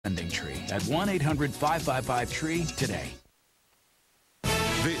Funding Tree at 1-800-555-TREE today.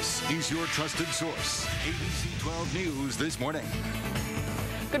 This is your trusted source, ABC 12 News This Morning.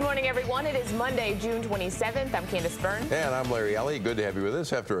 Good morning, everyone. It is Monday, June 27th. I'm Candace Byrne. And I'm Larry Alley. Good to have you with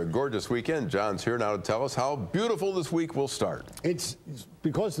us after a gorgeous weekend. John's here now to tell us how beautiful this week will start. It's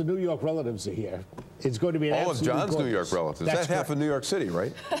because the New York relatives are here. It's going to be an all of John's gorgeous. New York relatives. That's That's half of New York City,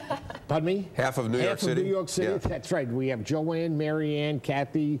 right? Pardon me? Half of New York City? Half of New York City. Yeah. That's right. We have Joanne, Marianne,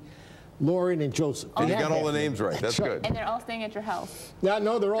 Kathy, Lauren, and Joseph. And you got all the names right. That's good. And they're all staying at your house.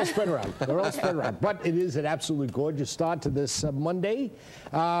 No, they're all spread around. They're all spread around. But it is an absolutely gorgeous start to this Monday,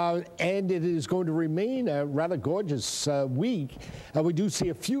 and it is going to remain a rather gorgeous week. We do see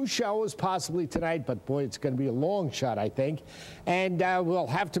a few showers possibly tonight, but boy, it's going to be a long shot, I think. And we'll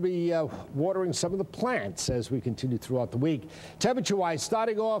have to be watering some of the plants as we continue throughout the week. Temperature-wise,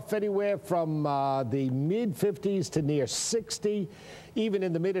 starting off anywhere from the mid-50s to near 60. Even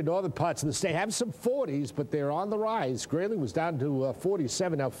in the mid and northern parts of the state, have some 40s, but they're on the rise. Grayling was down to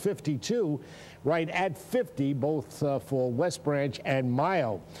 47, now 52, right at 50, both for West Branch and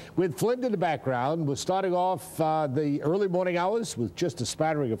Mayo. With Flint in the background, we're starting off the early morning hours with just a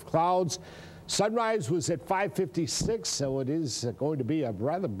spattering of clouds. Sunrise was at 5:56, so it is going to be a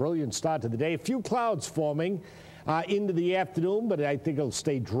rather brilliant start to the day. A few clouds forming into the afternoon, but I think it'll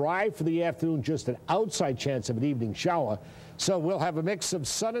stay dry for the afternoon, just an outside chance of an evening shower. So we'll have a mix of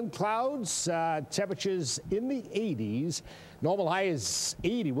sun and clouds, temperatures in the 80s. Normal high is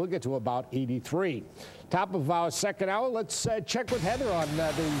 80. We'll get to about 83. Top of our second hour, let's check with Heather on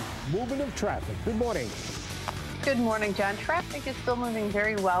the movement of traffic. Good morning. Good morning, John. Traffic is still moving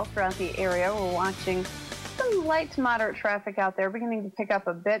very well throughout the area. We're watching some light to moderate traffic out there, beginning to pick up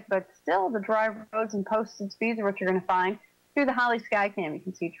a bit, but still the dry roads and posted speeds are what you're going to find. Through the Holly Skycam, you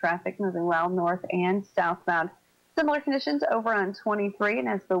can see traffic moving well north and southbound. Similar conditions over on 23, and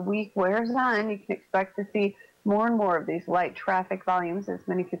as the week wears on, you can expect to see more and more of these light traffic volumes as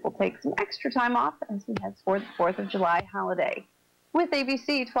many people take some extra time off as we head toward the 4th of July holiday. With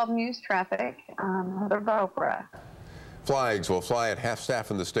ABC 12 News Traffic, Heather Bopra. Flags will fly at half-staff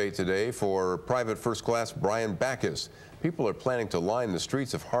in the state today for Private First Class Brian Backus. People are planning to line the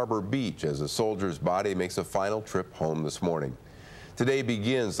streets of Harbor Beach as a soldier's body makes a final trip home this morning. Today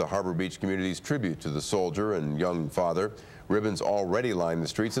begins the Harbor Beach community's tribute to the soldier and young father. Ribbons already line the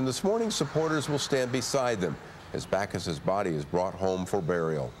streets, and this morning supporters will stand beside them as Backus's body is brought home for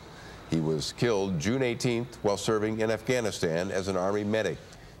burial. He was killed June 18th while serving in Afghanistan as an Army medic.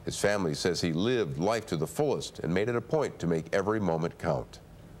 His family says he lived life to the fullest and made it a point to make every moment count.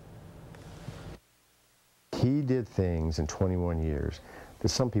 He did things in 21 years that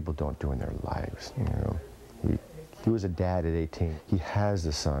some people don't do in their lives, you know. He was a dad at 18. He has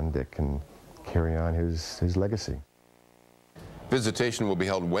a son that can carry on his legacy. Visitation will be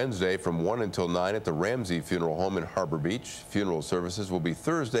held Wednesday from 1 until 9 at the Ramsey Funeral Home in Harbor Beach. Funeral services will be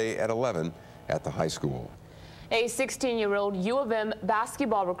Thursday at 11 at the high school. A 16-year-old U of M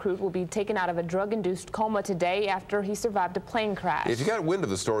basketball recruit will be taken out of a drug-induced coma today after he survived a plane crash. If you got wind of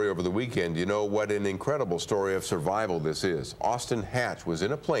the story over the weekend, you know what an incredible story of survival this is. Austin Hatch was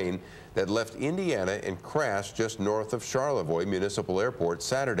in a plane that left Indiana and crashed just north of Charlevoix Municipal Airport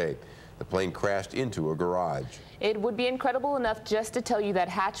Saturday. The plane crashed into a garage. It would be incredible enough just to tell you that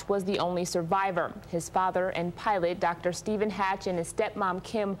Hatch was the only survivor. His father and pilot, Dr. Stephen Hatch, and his stepmom,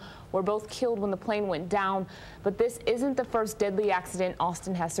 Kim, were both killed when the plane went down. But this isn't the first deadly accident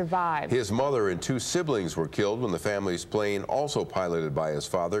Austin has survived. His mother and 2 siblings were killed when the family's plane, also piloted by his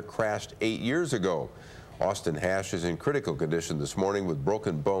father, crashed 8 years ago. Austin Hatch is in critical condition this morning with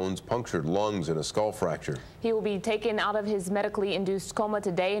broken bones, punctured lungs, and a skull fracture. He will be taken out of his medically induced coma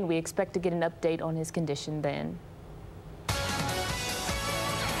today, and we expect to get an update on his condition then.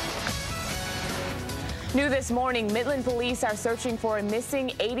 New this morning, Midland police are searching for a missing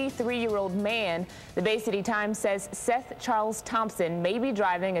 83-year-old man. The Bay City Times says Seth Charles Thompson may be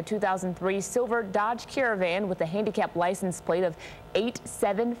driving a 2003 silver Dodge Caravan with a handicap license plate of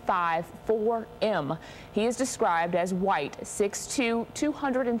 8754M. He is described as white, 6'2",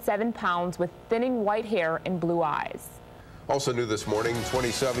 207 pounds, with thinning white hair and blue eyes. Also new this morning,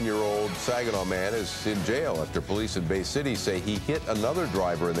 27-year-old Saginaw man is in jail after police in Bay City say he hit another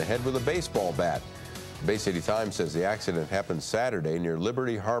driver in the head with a baseball bat. The Bay City Times says the accident happened Saturday near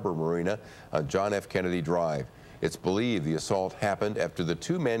Liberty Harbor Marina on John F. Kennedy Drive. It's believed the assault happened after the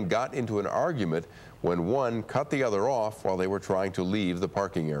 2 men got into an argument when one cut the other off while they were trying to leave the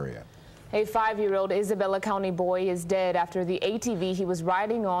parking area. A 5-year-old Isabella County boy is dead after the ATV he was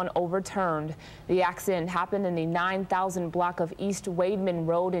riding on overturned. The accident happened in the 9,000 block of East Wademan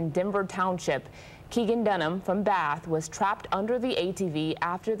Road in Denver Township. Keegan Dunham from Bath was trapped under the ATV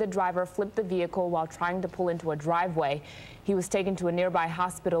after the driver flipped the vehicle while trying to pull into a driveway. He was taken to a nearby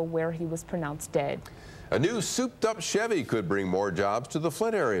hospital where he was pronounced dead. A new souped-up Chevy could bring more jobs to the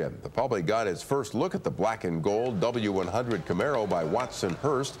Flint area. The public got its first look at the black and gold W100 Camaro by Watson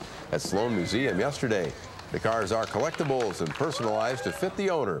Hurst at Sloan Museum yesterday. The cars are collectibles and personalized to fit the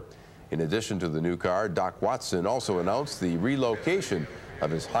owner. In addition to the new car, Doc Watson also announced the relocation of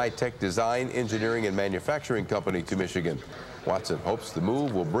his high-tech design, engineering, and manufacturing company to Michigan. Watson hopes the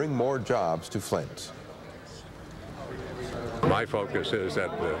move will bring more jobs to Flint. My focus is that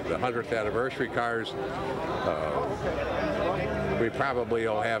the 100th anniversary cars, we probably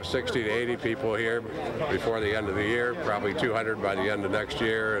will have 60 to 80 people here before the end of the year, probably 200 by the end of next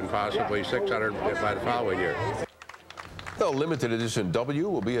year, and possibly 600 by the following year. The limited edition W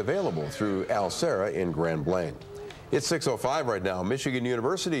will be available through Alcera in Grand Blanc. It's 6:05 right now. Michigan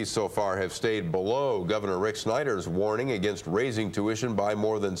universities so far have stayed below Governor Rick Snyder's warning against raising tuition by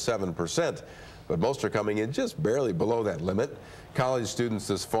more than 7%. But most are coming in just barely below that limit. College students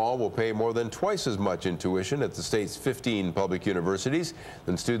this fall will pay more than twice as much in tuition at the state's 15 public universities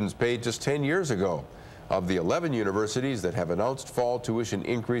than students paid just 10 years ago. Of the 11 universities that have announced fall tuition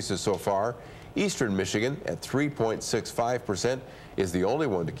increases so far, Eastern Michigan at 3.65% is the only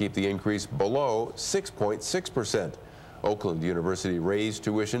one to keep the increase below 6.6%. Oakland University raised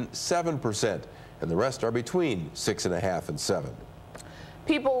tuition 7%, and the rest are between 6.5% and 7%.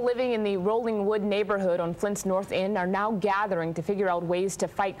 People living in the Rolling Wood neighborhood on Flint's North End are now gathering to figure out ways to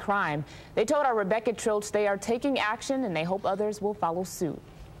fight crime. They told our Rebecca Trilch they are taking action and they hope others will follow suit.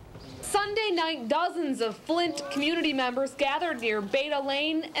 Sunday night, dozens of Flint community members gathered near Beta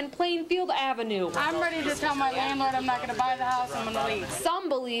Lane and Plainfield Avenue. I'm ready to tell my landlord I'm not going to buy the house, I'm going to leave. Some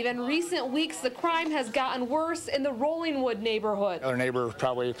believe in recent weeks the crime has gotten worse in the Rolling Wood neighborhood. Our neighbor,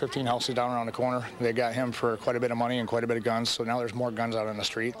 probably 15 houses down around the corner, they got him for quite a bit of money and quite a bit of guns, so now there's more guns out on the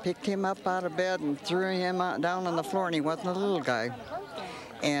street. Picked him up out of bed and threw him out down on the floor, and he wasn't a little guy.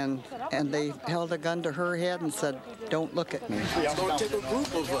 And they held a gun to her head and said, "Don't look at me."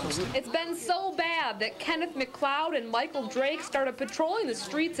 It's been so bad that Kenneth McLeod and Michael Drake started patrolling the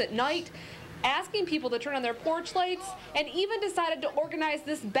streets at night, asking people to turn on their porch lights, and even decided to organize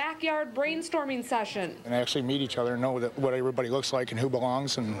this backyard brainstorming session. And actually meet each other and know what everybody looks like and who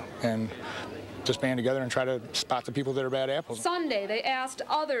belongs, and just band together and try to spot the people that are bad apples. Sunday, they asked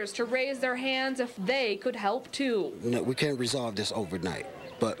others to raise their hands if they could help too. No, we can't resolve this overnight.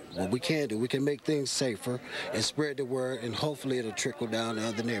 But what we can do, we can make things safer and spread the word, and hopefully it'll trickle down to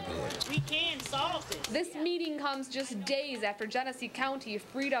other neighborhoods. We can solve this. This meeting comes just days after Genesee County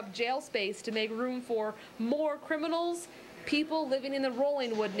freed up jail space to make room for more criminals. People living in the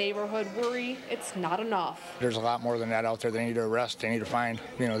Rolling Wood neighborhood worry it's not enough. There's a lot more than that out there they need to arrest, they need to find,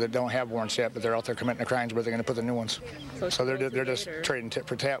 that don't have warrants yet, but they're out there committing the crimes where they're going to put the new ones. So they're just trading tit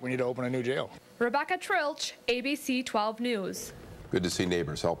for tat. We need to open a new jail. Rebecca Trilch, ABC 12 News. Good to see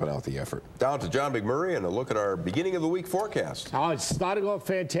neighbors helping out the effort. Down to John McMurray and a look at our beginning of the week forecast. Oh, it's starting off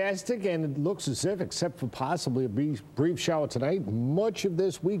fantastic, and it looks as if, except for possibly a brief shower tonight, much of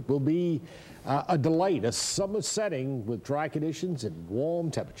this week will be a delight, a summer setting with dry conditions and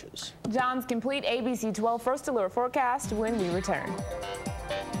warm temperatures. John's complete ABC 12 First Alert forecast when we return.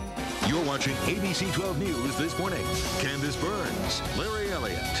 You're watching ABC 12 News this morning. Candace Burns, Larry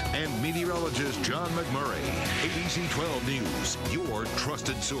Elliott, and meteorologist John McMurray. ABC 12 News, your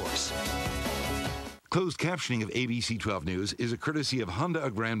trusted source. Closed captioning of ABC 12 News is a courtesy of Honda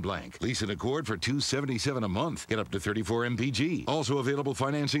of Grand Blanc. Lease an Accord for $277 a month. Get up to 34 MPG. Also available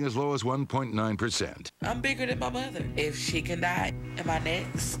financing as low as 1.9%. I'm bigger than my mother. If she can die, am I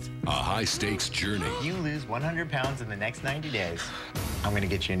next? A high-stakes journey. You lose 100 pounds in the next 90 days. I'm going to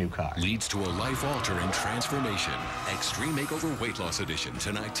get you a new car. Leads to a life-altering transformation. Extreme Makeover Weight Loss Edition.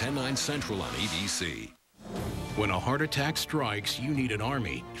 Tonight, 10/9 Central on ABC. When a heart attack strikes, you need an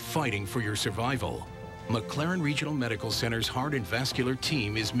army fighting for your survival. McLaren Regional Medical Center's Heart and Vascular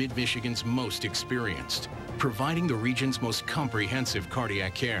team is Mid-Michigan's most experienced, providing the region's most comprehensive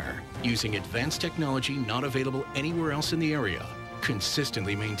cardiac care, using advanced technology not available anywhere else in the area,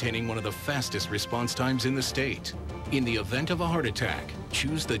 consistently maintaining one of the fastest response times in the state. In the event of a heart attack,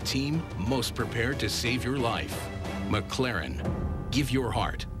 choose the team most prepared to save your life. McLaren, give your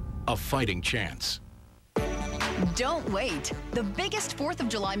heart a fighting chance. Don't wait. The biggest 4th of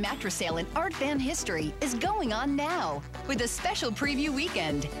July mattress sale in Art Van history is going on now with a special preview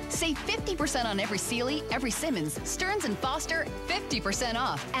weekend. Save 50% on every Sealy, every Simmons, Stearns & Foster, 50%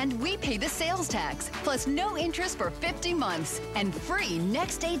 off. And we pay the sales tax, plus no interest for 50 months and free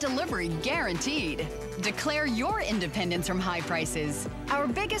next-day delivery guaranteed. Declare your independence from high prices. Our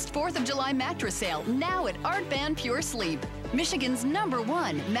biggest 4th of July mattress sale now at Art Van Pure Sleep, Michigan's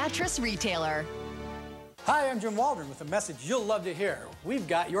 #1 mattress retailer. Hi, I'm Jim Waldron with a message you'll love to hear. We've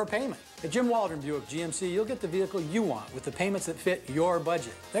got your payment. At Jim Waldron Buick GMC, you'll get the vehicle you want with the payments that fit your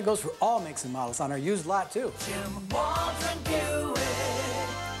budget. That goes for all makes and models on our used lot, too. Jim Waldron Buick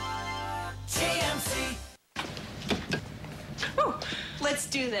GMC. Whew, let's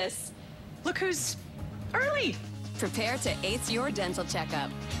do this. Look who's early. Prepare to ace your dental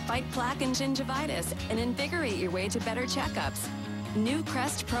checkup. Fight plaque and gingivitis and invigorate your way to better checkups. New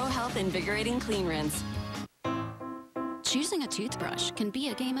Crest Pro Health Invigorating Clean Rinse. Choosing a toothbrush can be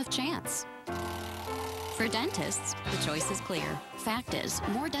a game of chance. For dentists, the choice is clear. Fact is,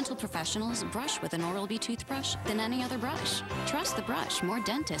 more dental professionals brush with an Oral-B toothbrush than any other brush. Trust the brush more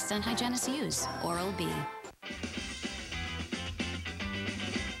dentists and hygienists use. Oral-B.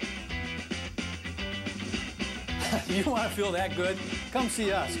 You want to feel that good? Come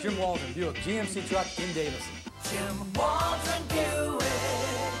see us, Jim Waldron Buick GMC truck in Davison. Jim Waldron Buick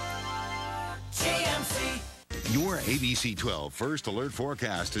GMC. Your ABC 12 First Alert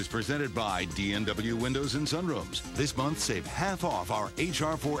Forecast is presented by DNW Windows and Sunrooms. This month, save half off our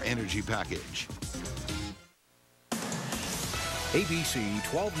HR4 Energy Package. ABC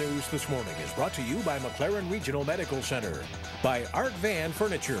 12 News this morning is brought to you by McLaren Regional Medical Center, by Art Van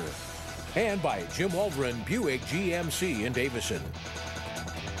Furniture, and by Jim Waldron Buick GMC in Davison.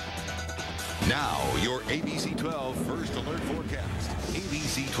 Now, your ABC 12 First Alert Forecast.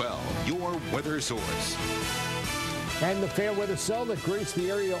 ABC 12, your weather source. And the fair weather cell that graced the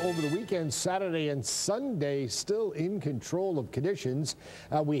area over the weekend, Saturday and Sunday, still in control of conditions.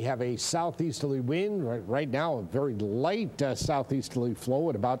 We have a southeasterly wind right now, a very light southeasterly flow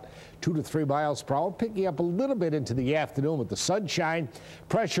at about 2 to 3 miles per hour, picking up a little bit into the afternoon with the sunshine.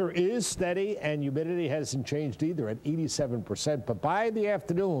 Pressure is steady and humidity hasn't changed either at 87%. But by the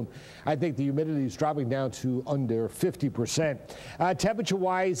afternoon, I think the humidity is dropping down to under 50%.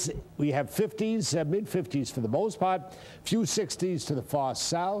 Temperature-wise, we have 50s, mid-50s for the most part. Few 60s to the far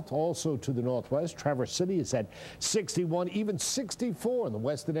south, also to the northwest. Traverse City is at 61, even 64 in the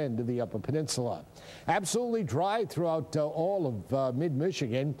western end of the Upper Peninsula. Absolutely dry throughout all of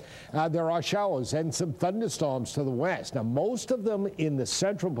mid-Michigan. There are showers and some thunderstorms to the west. Now, most of them in the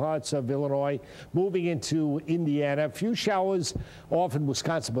central parts of Illinois, moving into Indiana. A few showers off in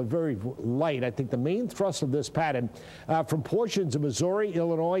Wisconsin, but very light. I think the main thrust of this pattern from portions of Missouri,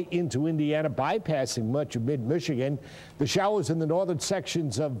 Illinois into Indiana, bypassing much of mid-Michigan. The showers in the northern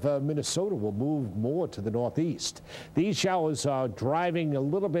sections of Minnesota will move more to the northeast. These showers are driving a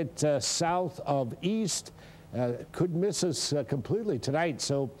little bit south of east. Could miss us completely tonight.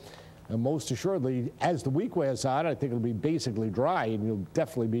 So most assuredly, as the week wears on, I think it'll be basically dry, and you'll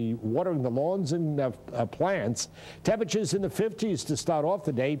definitely be watering the lawns and plants. Temperatures in the 50s to start off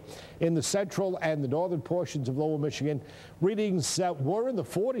the day in the central and the northern portions of lower Michigan. Readings were in the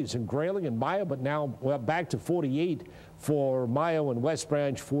 40s in Grayling and Mayo, but now back to 48 for Mayo and West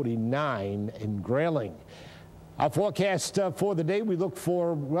Branch, 49 in Grayling. Our forecast for the day, we look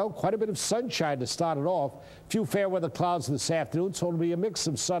for, well, quite a bit of sunshine to start it off. Few fair weather clouds this afternoon, so it'll be a mix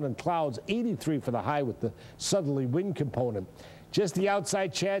of sun and clouds. 83 for the high with the southerly wind component. Just the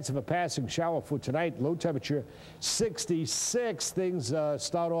outside chance of a passing shower for tonight. Low temperature 66. Things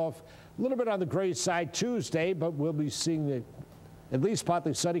start off a little bit on the gray side Tuesday, but we'll be seeing at least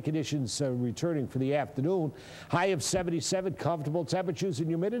partly sunny conditions returning for the afternoon. High of 77, comfortable temperatures and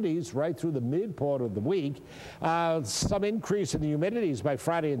humidities right through the mid part of the week. Some increase in the humidities by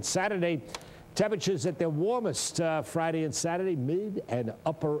Friday and Saturday. Temperatures at their warmest Friday and Saturday, mid and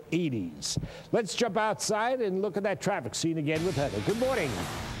upper 80s. Let's jump outside and look at that traffic scene again with Heather. Good morning.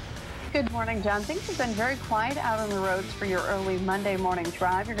 Good morning, John. Things have been very quiet out on the roads for your early Monday morning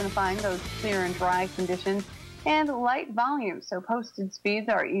drive. You're going to find those clear and dry conditions and light volumes, so posted speeds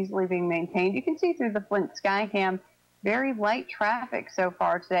are easily being maintained. You can see through the Flint Skycam very light traffic so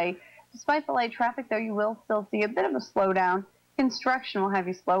far today. Despite the light traffic, though, you will still see a bit of a slowdown. Construction will have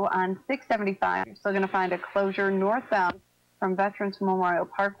you slow on 675. You're still going to find a closure northbound from Veterans Memorial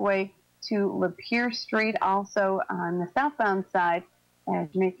Parkway to Lapeer Street, also on the southbound side as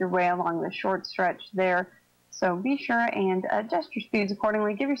you make your way along the short stretch there. So be sure and adjust your speeds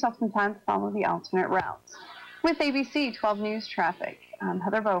accordingly. Give yourself some time to follow the alternate routes. With ABC 12 News Traffic, I'm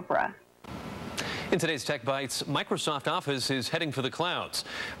Heather Bovra. In today's Tech Bites, Microsoft Office is heading for the clouds.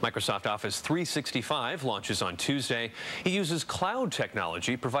 Microsoft Office 365 launches on Tuesday. It uses cloud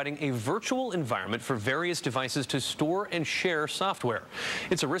technology, providing a virtual environment for various devices to store and share software.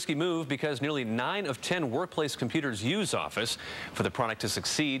 It's a risky move because nearly 9 of 10 workplace computers use Office. For the product to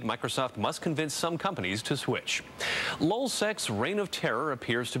succeed, Microsoft must convince some companies to switch. Lulzsec's reign of terror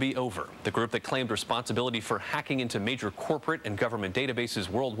appears to be over. The group that claimed responsibility for hacking into major corporate and government databases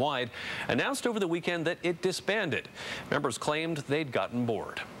worldwide announced over the weekend that it disbanded. Members claimed they'd gotten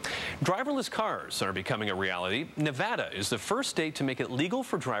bored. Driverless cars are becoming a reality. Nevada is the first state to make it legal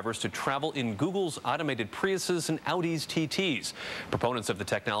for drivers to travel in Google's automated Priuses and Audi's TTs. Proponents of the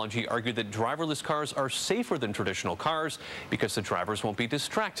technology argue that driverless cars are safer than traditional cars because the drivers won't be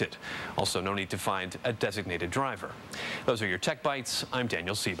distracted. Also, no need to find a designated driver. Those are your Tech Bites. I'm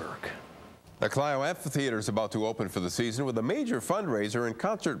Daniel Seberg. The Clio Amphitheater is about to open for the season with a major fundraiser and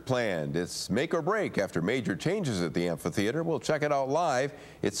concert planned. It's make or break after major changes at the amphitheater. We'll check it out live.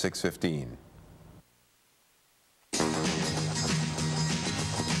 It's 6:15. Look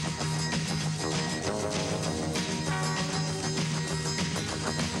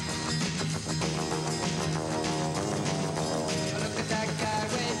at that guy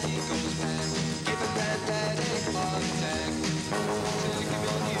when he goes mad. Give a granddad a heart attack.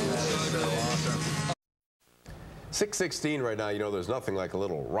 6:16 right now. You know, there's nothing like a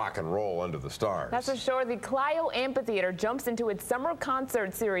little rock and roll under the stars. That's for sure. The Clio Amphitheater jumps into its summer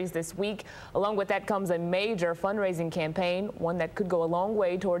concert series this week. Along with that comes a major fundraising campaign, one that could go a long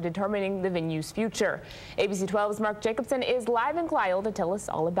way toward determining the venue's future. ABC 12's Mark Jacobson is live in Clio to tell us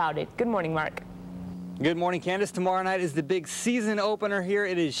all about it. Good morning, Mark. Good morning, Candace. Tomorrow night is the big season opener here.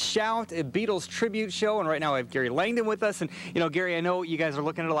 It is Shout, a Beatles tribute show, and right now I have Gary Langdon with us. And, you know, Gary, I know you guys are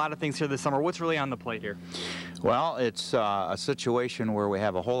looking at a lot of things here this summer. What's really on the plate here? Well, it's a situation where we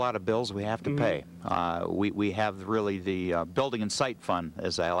have a whole lot of bills we have to pay. We have really the building and site fund,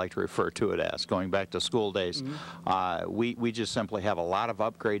 as I like to refer to it as, going back to school days. We just simply have a lot of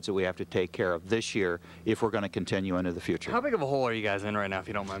upgrades that we have to take care of this year if we're going to continue into the future. How big of a hole are you guys in right now, if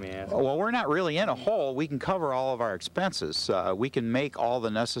you don't mind me asking? Well, we're not really in a hole. We can cover all of our expenses. We can make all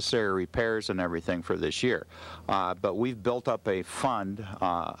the necessary repairs and everything for this year. But we've built up a fund,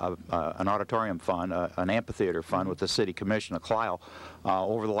 an auditorium fund, an amphitheater fund with the City Commission of Clio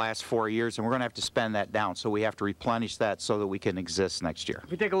over the last 4 years, and we're going to have to spend that down. So we have to replenish that so that we can exist next year.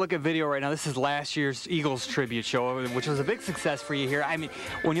 If we take a look at video right now, this is last year's Eagles tribute show, which was a big success for you here. I mean,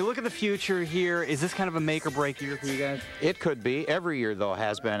 when you look at the future here, is this kind of a make or break year for you guys? It could be. Every year, though,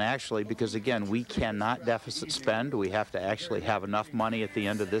 has been actually, because again, we cannot deficit spend. We have to actually have enough money at the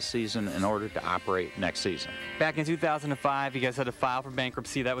end of this season in order to operate next season. Back in 2005, you guys had to file for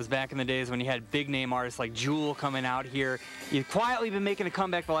bankruptcy. That was back in the days when you had big name artists like Jewel coming out here. You've quietly been making a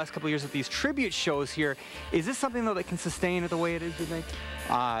comeback the last couple of years with these tribute shows here. Is this something, though, that can sustain it the way it is, you think?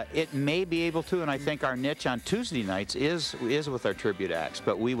 It may be able to, and I think our niche on Tuesday nights is with our tribute acts,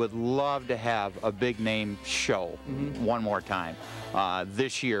 but we would love to have a big name show one more time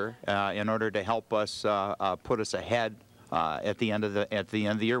this year in order to help us put us ahead at the end of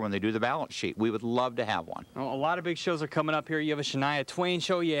the year when they do the balance sheet. We would love to have one. Well, a lot of big shows are coming up here. You have a Shania Twain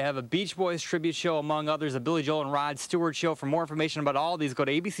show. You have a Beach Boys tribute show, among others, a Billy Joel and Rod Stewart show. For more information about all of these, go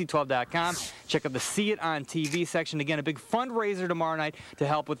to abc12.com. Check out the See It on TV section. Again, a big fundraiser tomorrow night to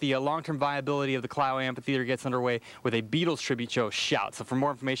help with the long-term viability of the Clio Amphitheater gets underway with a Beatles tribute show, Shout. So for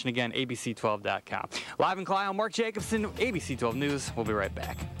more information, again, abc12.com. Live in Clio, Mark Jacobson, ABC 12 News. We'll be right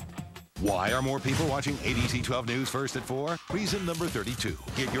back. Why are more people watching ABC 12 News first at 4? Reason number 32.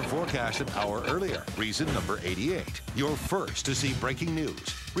 Get your forecast an hour earlier. Reason number 88. You're first to see breaking news.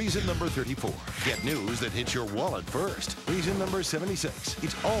 Reason number 34. Get news that hits your wallet first. Reason number 76.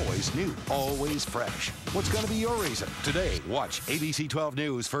 It's always new, always fresh. What's going to be your reason? Today, watch ABC 12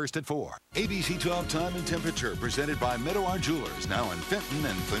 News first at 4. ABC 12 Time and Temperature presented by Meadowar Jewelers, now in Fenton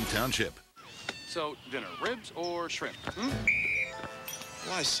and Flint Township. So, dinner, ribs or shrimp?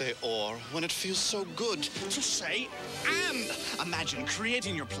 Why say or when it feels so good to say and? Imagine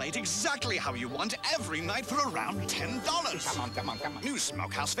creating your plate exactly how you want every night for around $10. Come on. New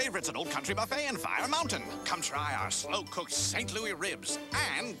smokehouse favorites at Old Country Buffet and Fire Mountain. Come try our slow-cooked St. Louis ribs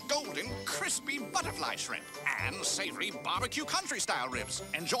and golden, crispy butterfly shrimp and savory barbecue country-style ribs.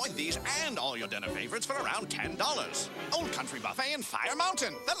 Enjoy these and all your dinner favorites for around $10. Old Country Buffet and Fire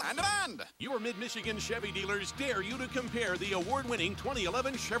Mountain, the land of and. Your Mid-Michigan Chevy dealers dare you to compare the award-winning 2011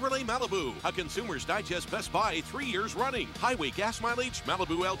 Chevrolet Malibu, a Consumer's Digest Best Buy 3 years running. Highway gas mileage,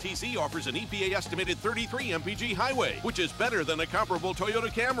 Malibu LTZ offers an EPA estimated 33 mpg highway, which is better than a comparable Toyota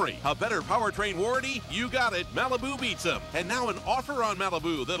Camry. A better powertrain warranty? You got it. Malibu beats them. And now an offer on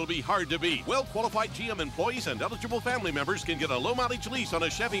Malibu that'll be hard to beat. free. Well-qualified GM employees and eligible family members can get a low-mileage lease on a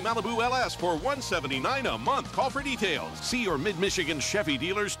Chevy Malibu LS for $179 a month. Call for details. See your Mid-Michigan Chevy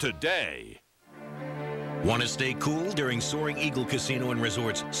dealers today. Want to stay cool during Soaring Eagle Casino and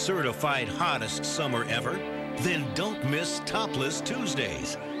Resort's certified hottest summer ever? Then don't miss Topless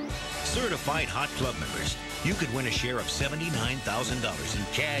Tuesdays. Certified Hot Club members, you could win a share of $79,000 in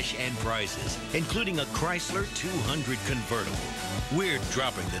cash and prizes, including a Chrysler 200 convertible. We're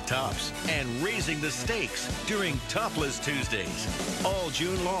dropping the tops and raising the stakes during Topless Tuesdays. All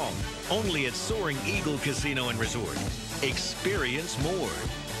June long, only at Soaring Eagle Casino and Resort. Experience more.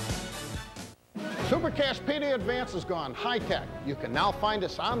 Super Cash Payday Advance has gone high-tech. You can now find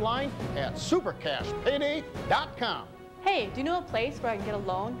us online at supercashpayday.com. Hey, do you know a place where I can get a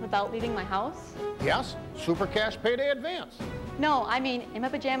loan without leaving my house? Yes, Super Cash Payday Advance. No, I mean in my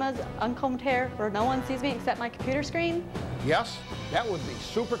pajamas, uncombed hair, where no one sees me except my computer screen. Yes, that would be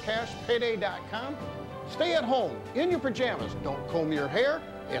supercashpayday.com. Stay at home, in your pajamas. Don't comb your hair.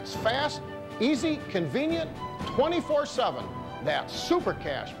 It's fast, easy, convenient, 24/7. That's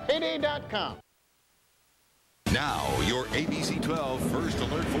supercashpayday.com. Now, your ABC 12 First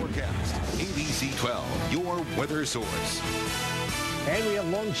Alert Forecast. ABC 12, your weather source. And we have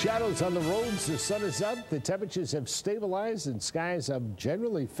long shadows on the roads. The sun is up. The temperatures have stabilized and skies are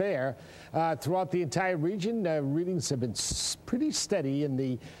generally fair throughout the entire region. Readings have been pretty steady in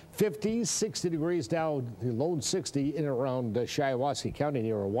the 50s, 60 degrees down, the lone 60 in and around Shiawassee County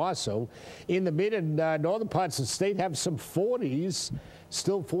near Owasso. In the mid and northern parts of the state have some 40s,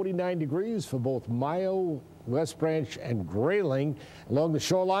 still 49 degrees for both Mayo, West Branch, and Grayling. Along the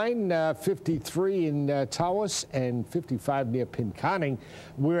shoreline, 53 in Tawas and 55 near Pinconning.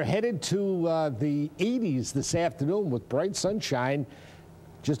 We're headed to the 80s this afternoon with bright sunshine.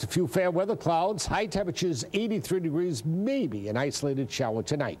 Just a few fair weather clouds. High temperatures 83 degrees, maybe an isolated shower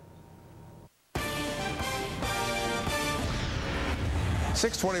tonight.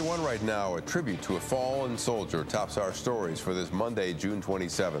 6:21 right now. A tribute to a fallen soldier tops our stories for this Monday, June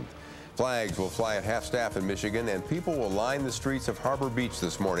 27th. Flags will fly at half-staff in Michigan, and people will line the streets of Harbor Beach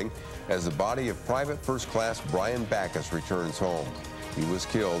this morning as the body of Private First Class Brian Backus returns home. He was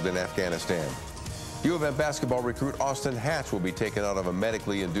killed in Afghanistan. U of M basketball recruit Austin Hatch will be taken out of a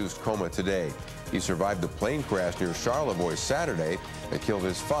medically induced coma today. He survived a plane crash near Charlevoix Saturday that killed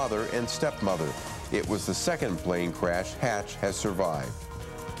his father and stepmother. It was the second plane crash Hatch has survived.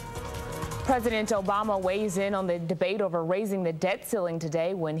 President Obama weighs in on the debate over raising the debt ceiling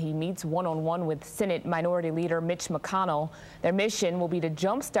today when he meets one-on-one with Senate Minority Leader Mitch McConnell. Their mission will be to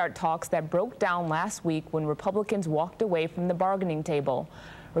jumpstart talks that broke down last week when Republicans walked away from the bargaining table.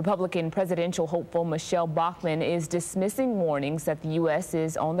 Republican presidential hopeful Michelle Bachmann is dismissing warnings that the U.S.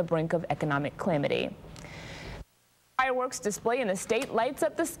 is on the brink of economic calamity. Fireworks display in the state lights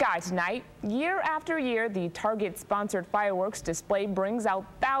up the sky tonight. Year after year, the Target-sponsored fireworks display brings out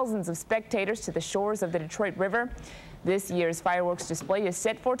thousands of spectators to the shores of the Detroit River. This year's fireworks display is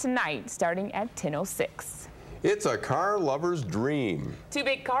set for tonight, starting at 10:06. It's a car lover's dream. 2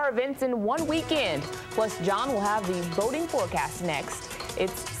 big car events in one weekend. Plus, John will have the boating forecast next.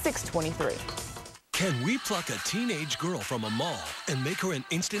 It's 6:23. Can we pluck a teenage girl from a mall and make her an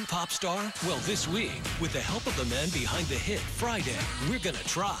instant pop star? Well, this week, with the help of the man behind the hit, Friday, we're gonna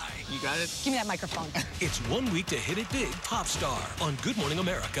try. You got it? Give me that microphone. It's 1 week to hit it big, Pop Star, on Good Morning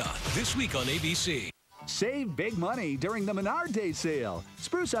America. This week on ABC. Save big money during the Menard Day sale.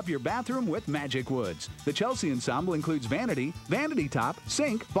 Spruce up your bathroom with Magic Woods. The Chelsea Ensemble includes vanity, vanity top,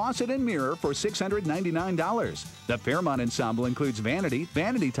 sink, faucet, and mirror for $699. The Fairmont Ensemble includes vanity,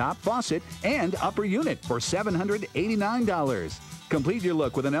 vanity top, faucet, and upper unit for $789. Complete your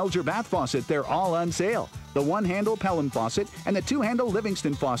look with an Elger bath faucet. They're all on sale. The one-handle Pelham faucet and the two-handle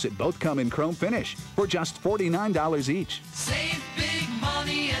Livingston faucet both come in chrome finish for just $49 each. Save big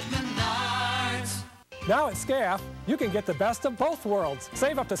money at Menards. Now at SCAF, you can get the best of both worlds.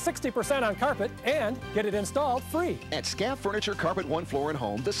 Save up to 60% on carpet and get it installed free. At SCAF Furniture Carpet One Floor and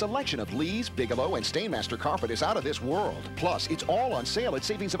Home, the selection of Lee's, Bigelow, and Stainmaster carpet is out of this world. Plus, it's all on sale at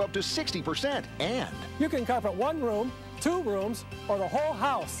savings of up to 60%. And you can carpet one room, 2 rooms, or the whole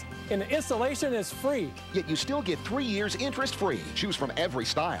house. And the installation is free. Yet you still get 3 years interest-free. Choose from every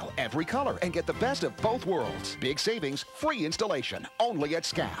style, every color, and get the best of both worlds. Big savings, free installation, only at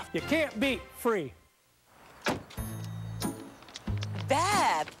SCAF. You can't beat free.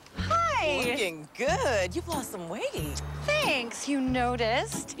 Beth, hi. Looking good. You've lost some weight. Thanks, you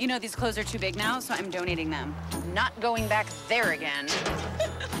noticed. You know these clothes are too big now, so I'm donating them. Not going back there again.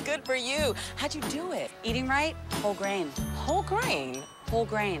 Good for you. How'd you do it? Eating right, whole grain. Whole grain? whole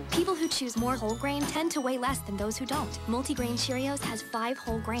grain. People who choose more whole grain tend to weigh less than those who don't. Multigrain Cheerios has 5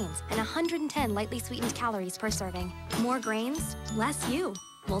 whole grains and 110 lightly sweetened calories per serving. More grains, less you.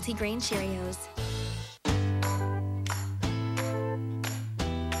 Multigrain Cheerios.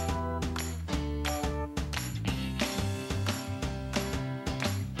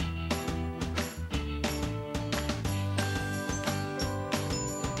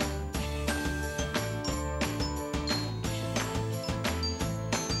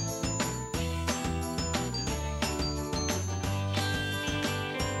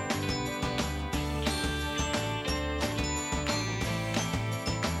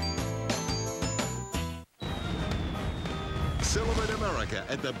 Celebrate America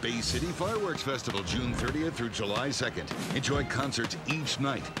at the Bay City Fireworks Festival, June 30th through July 2nd. Enjoy concerts each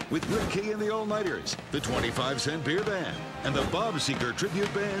night with Rick Kay and the All-Nighters, the 25-Cent Beer Band, and the Bob Seger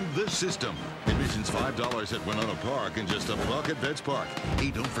tribute band, The System. Admission's $5 at Winona Park and just $1 at Vets Park.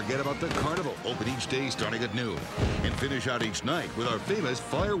 Hey, don't forget about the Carnival, open each day starting at noon. And finish out each night with our famous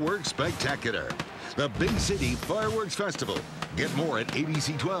Fireworks Spectacular. The Bay City Fireworks Festival. Get more at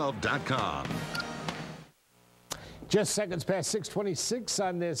abc12.com. Just seconds past 6:26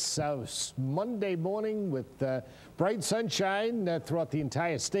 on this Monday morning with bright sunshine throughout the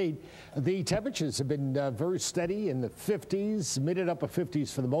entire state. The temperatures have been very steady in the 50s, mid and upper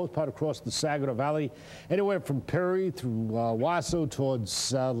 50s for the most part across the Saginaw Valley, anywhere from Perry through Wasso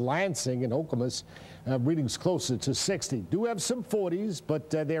towards Lansing and Okemos. Readings closer to 60. Do have some 40s, but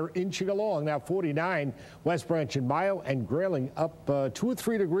they're inching along. Now 49, West Branch and Mayo and Grayling up 2 or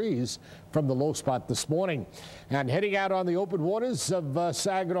 3 degrees from the low spot this morning. And heading out on the open waters of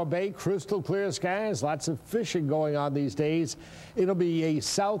Saginaw Bay, crystal clear skies, lots of fishing going on these days. It'll be a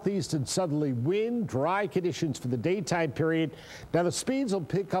southeastern southerly wind, dry conditions for the daytime period. Now the speeds will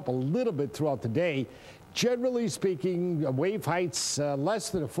pick up a little bit throughout the day. Generally speaking, wave heights less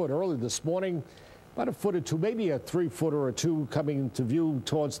than a foot early this morning. About a foot or two, maybe a 3-footer or 2 coming into view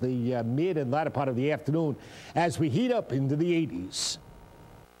towards the mid and latter part of the afternoon as we heat up into the 80s.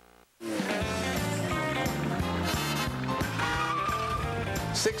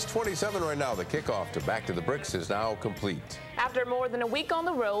 6:27 right now. The kickoff to Back to the Bricks is now complete. After more than a week on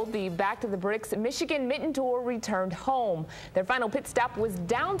the road, the Back to the Bricks Michigan Mitten Tour returned home. Their final pit stop was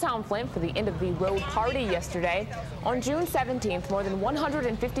downtown Flint for the end of the road party yesterday. On June 17th, more than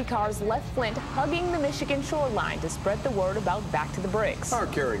 150 cars left Flint, hugging the Michigan shoreline to spread the word about Back to the Bricks. Our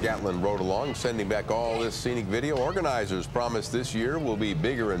Karen Gatlin rode along, sending back all this scenic video. Organizers promise this year will be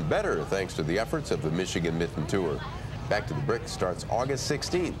bigger and better thanks to the efforts of the Michigan Mitten Tour. Back to the Bricks starts August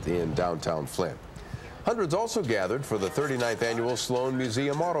 16th in downtown Flint. Hundreds also gathered for the 39th annual Sloan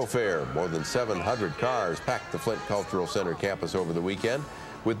Museum Auto Fair. More than 700 cars packed the Flint Cultural Center campus over the weekend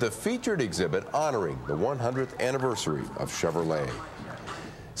with the featured exhibit honoring the 100th anniversary of Chevrolet.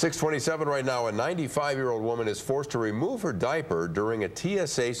 6:27 right now. A 95-year-old woman is forced to remove her diaper during a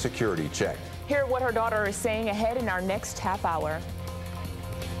TSA security check. Hear what her daughter is saying ahead in our next half hour.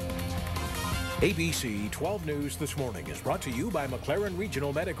 ABC 12 News this morning is brought to you by McLaren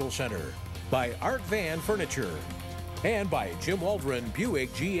Regional Medical Center, by Art Van Furniture, and by Jim Waldron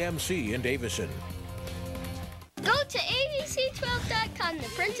Buick GMC in Davison. Go to abc12.com to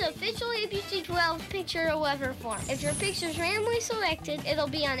print the official ABC12 picture or weather form. If your picture's randomly selected, it'll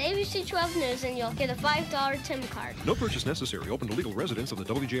be on ABC12 News and you'll get a $5 Tim card. No purchase necessary. Open to legal residents of the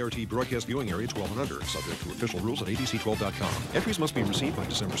WJRT broadcast viewing area 12 and under. Subject to official rules at abc12.com. Entries must be received by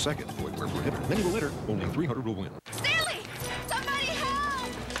December 2nd. Void where prohibited. Many will enter. Only 300 will win. Stanley! Somebody help!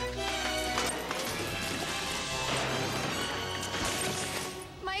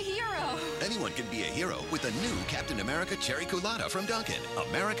 My hero. Anyone can be a hero with the new Captain America Cherry Colada from Dunkin'.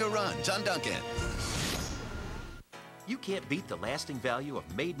 America runs on Dunkin'. You can't beat the lasting value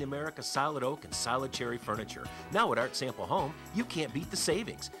of Made in America solid oak and solid cherry furniture. Now at Art Sample Home, you can't beat the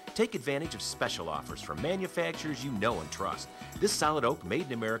savings. Take advantage of special offers from manufacturers you know and trust. This solid oak Made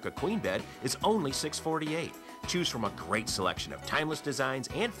in America queen bed is only $648. Choose from a great selection of timeless designs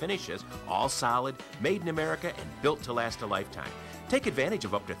and finishes, all solid, made in America, and built to last a lifetime. Take advantage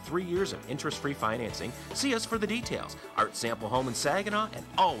of up to 3 years of interest-free financing. See us for the details. Art Sample Home in Saginaw and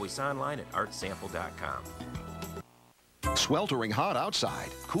always online at artsample.com. Sweltering hot outside,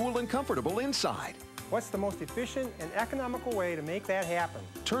 cool and comfortable inside. What's the most efficient and economical way to make that happen?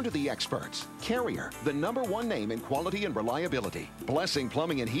 Turn to the experts. Carrier, the #1 name in quality and reliability. Blessing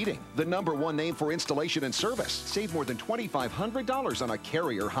Plumbing and Heating, the #1 name for installation and service. Save more than $2,500 on a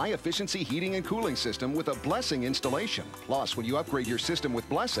Carrier high-efficiency heating and cooling system with a Blessing installation. Plus, when you upgrade your system with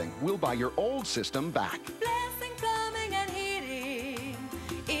Blessing, we'll buy your old system back. Blessing Plumbing and Heating.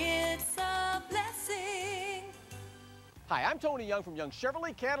 It's a blessing. Hi, I'm Tony Young from Young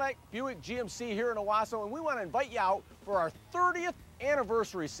Chevrolet, Cadillac, Buick, GMC here in Owasso, and we want to invite you out for our 30th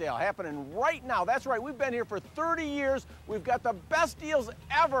anniversary sale happening right now. That's right, we've been here for 30 years. We've got the best deals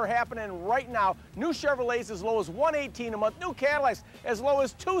ever happening right now. New Chevrolets as low as $118 a month, new Cadillacs as low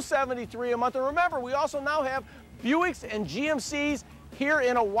as $273 a month. And remember, we also now have Buicks and GMCs here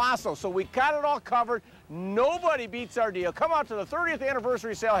in Owasso, so we got it all covered. Nobody beats our deal. Come out to the 30th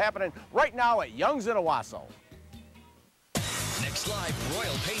anniversary sale happening right now at Young's in Owasso. Next live,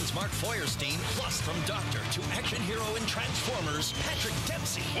 Royal Pain's Mark Feuerstein, plus from Doctor to action hero in Transformers, Patrick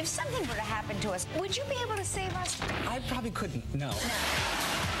Dempsey. If something were to happen to us, would you be able to save us? I probably couldn't, no.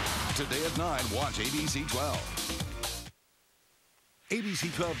 Today at 9, watch ABC 12.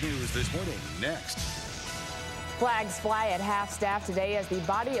 ABC 12 News this morning, next. Flags fly at half-staff today as the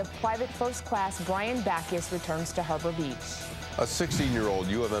body of Private First Class Brian Backus returns to Harbor Beach. A 16-year-old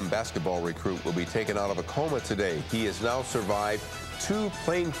U of M basketball recruit will be taken out of a coma today. He has now survived 2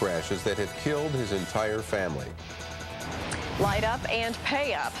 plane crashes that have killed his entire family. Light up and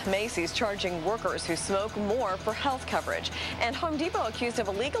pay up. Macy's charging workers who smoke more for health coverage. And Home Depot accused of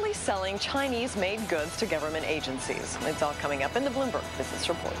illegally selling Chinese-made goods to government agencies. It's all coming up in the Bloomberg Business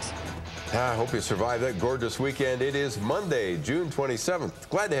Report. I hope you survived that gorgeous weekend. It is Monday, June 27th.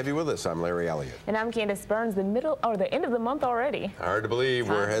 Glad to have you with us. I'm Larry Elliott. And I'm Candace Burns. The end of the month already. Hard to believe.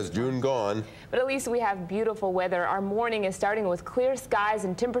 Where has June gone? But at least we have beautiful weather. Our morning is starting with clear skies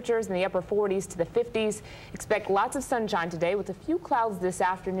and temperatures in the upper 40s to the 50s. Expect lots of sunshine today with a few clouds this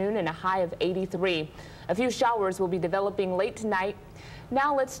afternoon and a high of 83. A few showers will be developing late tonight.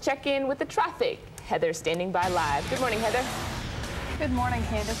 Now let's check in with the traffic. Heather's standing by live. Good morning, Heather. Good morning,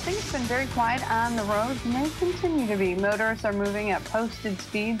 Candace. Things have been very quiet on the roads, and they continue to be. Motorists are moving at posted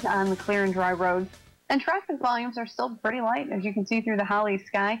speeds on the clear and dry roads, and traffic volumes are still pretty light, as you can see through the Holly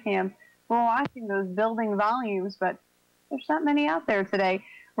Skycam. We're watching those building volumes, but there's not many out there today.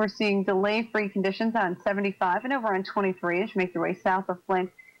 We're seeing delay-free conditions on 75 and over on 23 as you make your way south of Flint.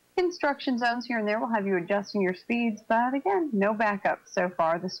 Construction zones here and there will have you adjusting your speeds, but again, no backup so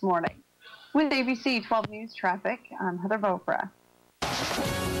far this morning. With ABC 12 News Traffic, I'm Heather Bofra.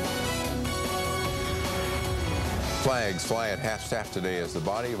 Flags fly at half-staff today as the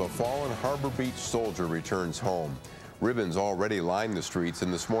body of a fallen Harbor Beach soldier returns home. Ribbons already line the streets,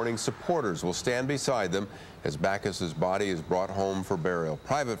 and this morning supporters will stand beside them as Backus's body is brought home for burial.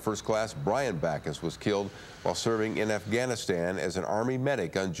 Private First Class Brian Backus was killed while serving in Afghanistan as an Army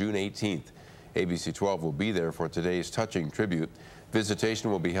medic on June 18th. ABC 12 will be there for today's touching tribute.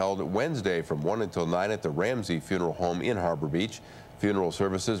 Visitation will be held Wednesday from 1 until 9 at the Ramsey Funeral Home in Harbor Beach. Funeral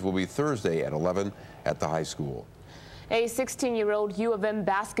services will be Thursday at 11 at the high school. A 16-year-old U of M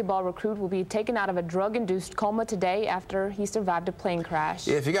basketball recruit will be taken out of a drug-induced coma today after he survived a plane crash.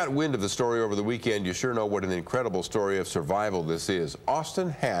 If you got wind of the story over the weekend, you sure know what an incredible story of survival this is. Austin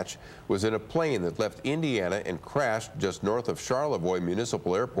Hatch was in a plane that left Indiana and crashed just north of Charlevoix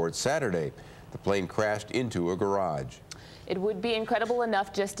Municipal Airport Saturday. The plane crashed into a garage. It would be incredible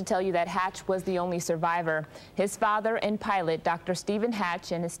enough just to tell you that Hatch was the only survivor. His father and pilot, Dr. Stephen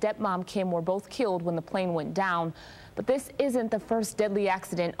Hatch, and his stepmom, Kim, were both killed when the plane went down. But this isn't the first deadly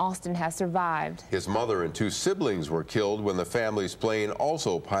accident Austin has survived. His mother and 2 siblings were killed when the family's plane,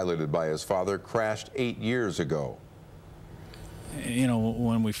 also piloted by his father, crashed 8 years ago. You know,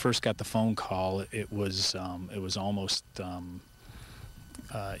 when we first got the phone call, it was almost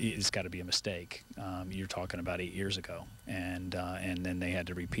it's got to be a mistake. You're talking about 8 years ago, and then they had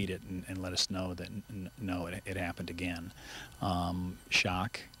to repeat it and let us know that no, it happened again.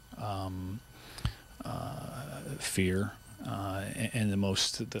 Shock, fear, and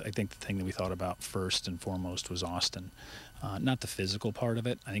I think the thing that we thought about first and foremost was Austin. Not the physical part of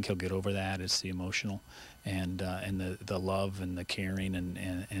it. I think he'll get over that. It's the emotional and the love and the caring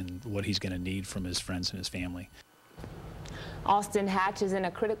and what he's going to need from his friends and his family. Austin Hatch is in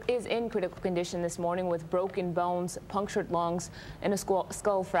critical condition this morning with broken bones, punctured lungs, and a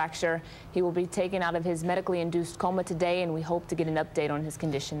skull fracture. He will be taken out of his medically induced coma today, and we hope to get an update on his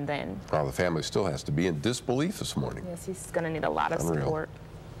condition then. Well, the family still has to be in disbelief this morning. Yes, he's going to need a lot of support.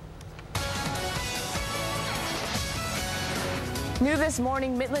 New this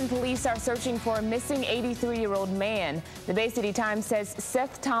morning, Midland police are searching for a missing 83-year-old man. The Bay City Times says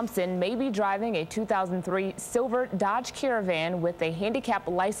Seth Thompson may be driving a 2003 silver Dodge Caravan with a handicap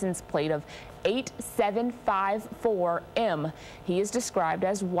license plate of 8754M. He is described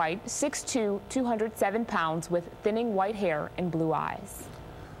as white, 6'2", 207 pounds, with thinning white hair and blue eyes.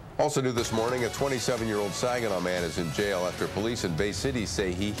 Also new this morning, a 27-year-old Saginaw man is in jail after police in Bay City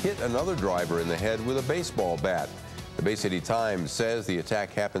say he hit another driver in the head with a baseball bat. The Bay City Times says the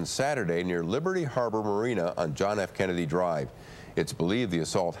attack happened Saturday near Liberty Harbor Marina on John F. Kennedy Drive. It's believed the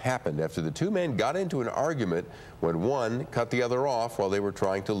assault happened after the two men got into an argument when one cut the other off while they were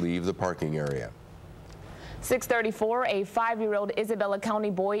trying to leave the parking area. 6:34, a 5-year-old Isabella County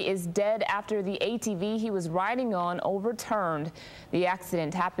boy is dead after the ATV he was riding on overturned. The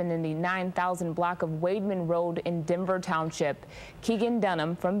accident happened in the 9,000 block of Wademan Road in Denver Township. Keegan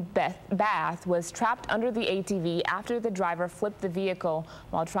Dunham from Bath was trapped under the ATV after the driver flipped the vehicle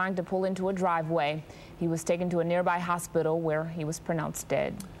while trying to pull into a driveway. He was taken to a nearby hospital where he was pronounced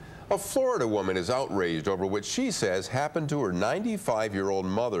dead. A Florida woman is outraged over what she says happened to her 95-year-old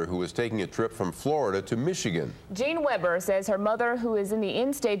mother who was taking a trip from Florida to Michigan. Jane Weber says her mother, who is in the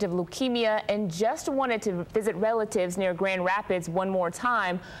end stage of leukemia and just wanted to visit relatives near Grand Rapids one more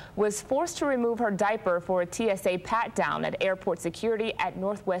time, was forced to remove her diaper for a TSA pat-down at airport security at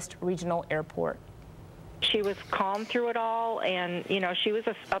Northwest Regional Airport. She was calm through it all, and, you know, she was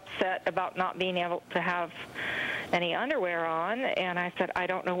upset about not being able to have any underwear on, and I said, I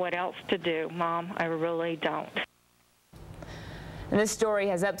don't know what else to do, Mom. I really don't. And this story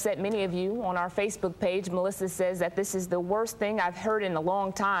has upset many of you. On our Facebook page, Melissa says that this is the worst thing I've heard in a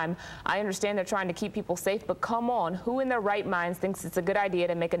long time. I understand they're trying to keep people safe, but come on, who in their right minds thinks it's a good idea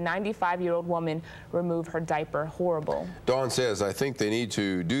to make a 95-year-old woman remove her diaper? Horrible. Dawn says, I think they need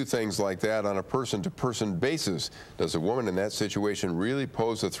to do things like that on a person-to-person basis. Does a woman in that situation really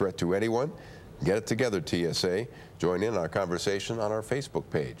pose a threat to anyone? Get it together, TSA. Join in our conversation on our Facebook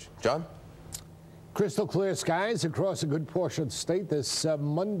page. John? Crystal clear skies across a good portion of the state this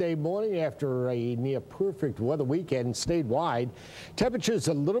Monday morning after a near-perfect weather weekend statewide. Temperatures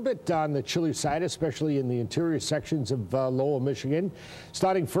a little bit on the chilly side, especially in the interior sections of lower Michigan.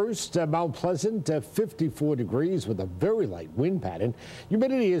 Starting first, Mount Pleasant, 54 degrees with a very light wind pattern.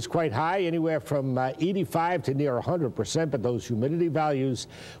 Humidity is quite high, anywhere from 85 to near 100%, but those humidity values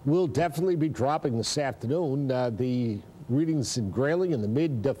will definitely be dropping this afternoon. The readings in Grayling in the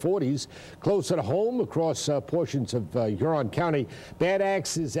mid-40s. Closer to home across portions of Huron County. Bad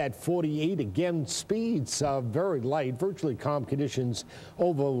Axe is at 48. Again, speeds very light, virtually calm conditions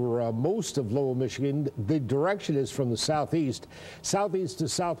over most of lower Michigan. The direction is from the southeast. Southeast to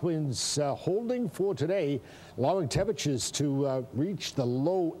south winds holding for today, allowing temperatures to reach the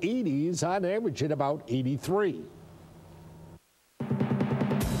low 80s on average at about 83.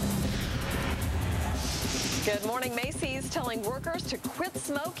 Good morning. Macy's telling workers to quit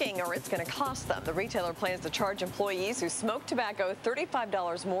smoking or it's going to cost them. The retailer plans to charge employees who smoke tobacco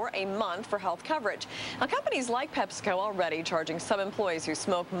 $35 more a month for health coverage. Now, companies like PepsiCo already charging some employees who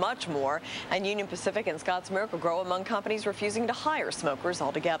smoke much more, and Union Pacific and Scotts Miracle-Gro among companies refusing to hire smokers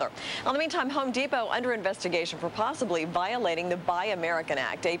altogether. In the meantime, Home Depot under investigation for possibly violating the Buy American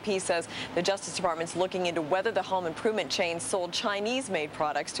Act. AP says the Justice Department's looking into whether the home improvement chain sold Chinese-made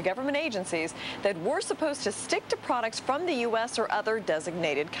products to government agencies that were supposed to stick to products from the U.S. or other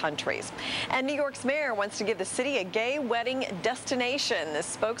designated countries. And New York's mayor wants to give the city a gay wedding destination. The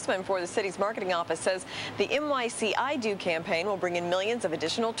spokesman for the city's marketing office says the NYC I Do campaign will bring in millions of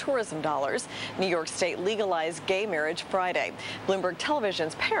additional tourism dollars. New York State legalized gay marriage Friday. Bloomberg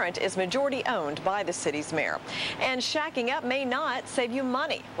Television's Parent is majority owned by the city's mayor. And shacking up may not save you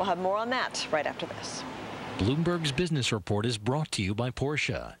money. We'll have more on that right after this. Bloomberg's Business Report is brought to you by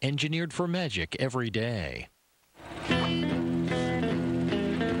Porsche, engineered for magic every day. A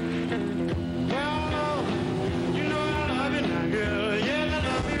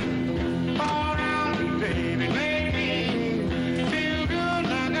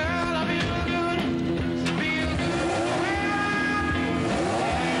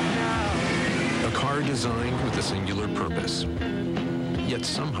car designed with a singular purpose. Yet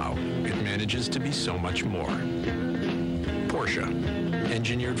somehow, it manages to be so much more. Porsche,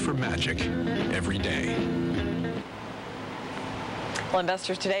 engineered for magic every day. Well,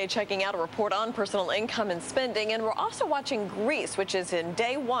 investors today checking out a report on personal income and spending, and we're also watching Greece, which is in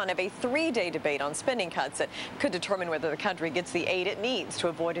day one of a 3-day debate on spending cuts that could determine whether the country gets the aid it needs to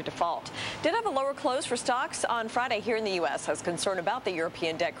avoid a default. Did have a lower close for stocks on Friday here in the U.S. as concern about the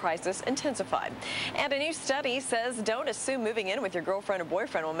European debt crisis intensified. And a new study says don't assume moving in with your girlfriend or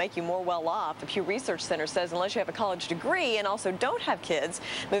boyfriend will make you more well off. The Pew Research Center says unless you have a college degree and also don't have kids,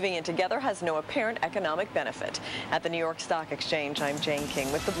 moving in together has no apparent economic benefit. At the New York Stock Exchange, I'm Jane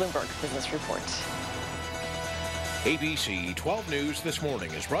King with the Bloomberg Business Report. ABC 12 News This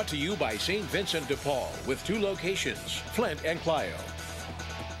Morning is brought to you by St. Vincent de Paul with 2 locations, Flint and Clio.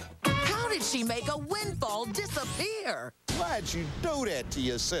 How did she make a windfall disappear? Why'd you do that to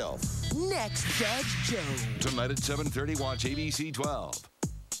yourself? Next, Judge Joe. Tonight at 7:30, watch ABC 12.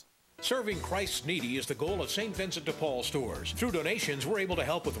 Serving Christ's needy is the goal of St. Vincent de Paul stores. Through donations, we're able to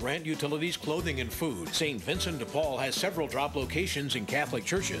help with rent, utilities, clothing, and food. St. Vincent de Paul has several drop locations in Catholic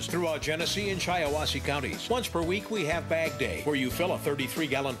churches throughout Genesee and Shiawassee counties. Once per week, we have Bag Day, where you fill a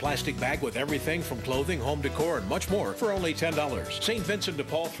 33-gallon plastic bag with everything from clothing, home decor, and much more for only $10. St. Vincent de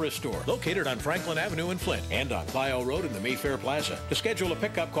Paul Thrift Store, located on Franklin Avenue in Flint and on Clio Road in the Mayfair Plaza. To schedule a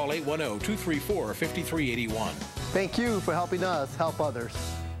pickup, call 810-234-5381. Thank you for helping us help others.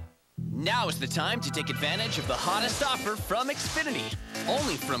 Now is the time to take advantage of the hottest offer from Xfinity,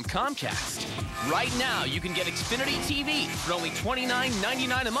 only from Comcast. Right now, you can get Xfinity TV for only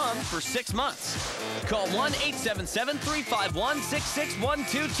 $29.99 a month for 6 months. Call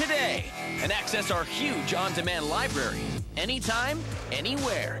 1-877-351-6612 today and access our huge on-demand library anytime,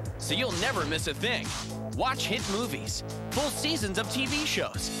 anywhere, so you'll never miss a thing. Watch hit movies, full seasons of TV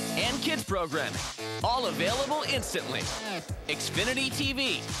shows, and kids programming, all available instantly. Xfinity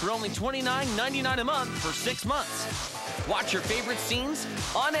TV for only $29.99 a month for 6 months. Watch your favorite scenes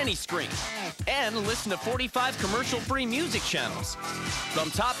on any screen and listen to 45 commercial-free music channels, from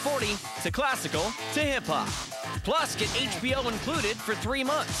top 40 to classical to hip-hop. Plus, get HBO included for 3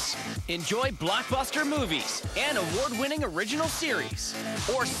 months. Enjoy blockbuster movies and award-winning original series.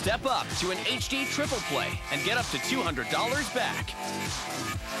 Or step up to an HD triple play and get up to $200 back.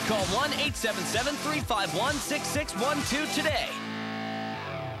 Call 1-877-351-6612 today.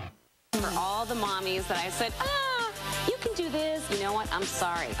 For all the mommies that I said, you can do this. You know what? I'm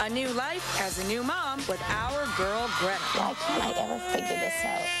sorry. A new life as a new mom with our girl, Greta. Why can't I ever figure this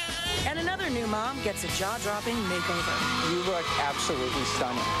out? And another new mom gets a jaw-dropping makeover. You look absolutely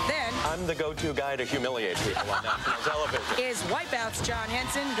stunning. Then, I'm the go-to guy to humiliate people on national television. Is Wipeout's John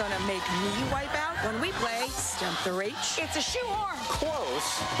Henson gonna make me wipe out when we play Stump the Rach? It's a shoehorn.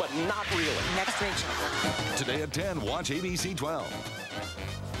 Close, but not really. Next, Rachel. Today at 10, watch ABC 12.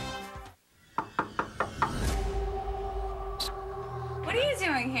 What are you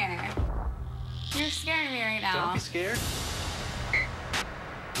doing here? You're scaring me right now. Don't be scared.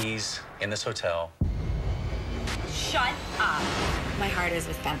 He's in this hotel. Shut up. My heart is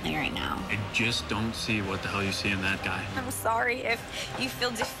with Bentley right now. I just don't see what the hell you see in that guy. I'm sorry if you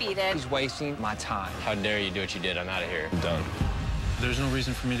feel defeated. He's wasting my time. How dare you do what you did? I'm out of here. I'm done. There's no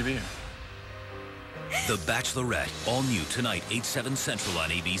reason for me to be here. The Bachelorette, all new tonight, 8/7 Central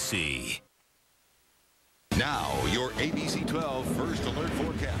on ABC. Now, your ABC 12 First Alert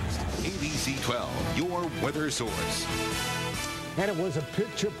Forecast. ABC 12, your weather source. And it was a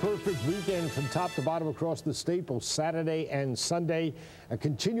picture-perfect weekend from top to bottom across the state, both Saturday and Sunday. A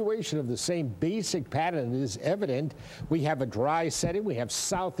continuation of the same basic pattern is evident. We have a dry setting. We have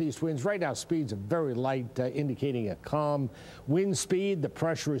southeast winds. Right now, speeds are very light, indicating a calm wind speed. The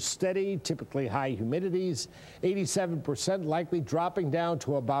pressure is steady, typically high humidities. 87% likely dropping down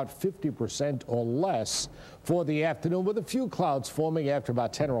to about 50% or less for the afternoon, with a few clouds forming after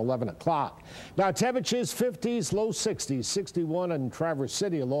about 10 or 11 o'clock. Now, temperatures 50s, low 60s, 61 in Traverse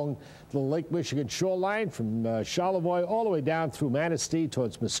City along the Lake Michigan shoreline from Charlevoix all the way down through Manistee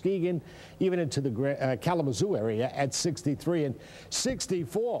towards Muskegon, even into the Kalamazoo area at 63 and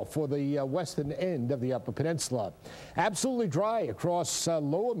 64 for the western end of the Upper Peninsula. Absolutely dry across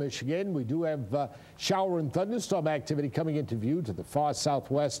lower Michigan. We do have shower and thunderstorm activity coming into view to the far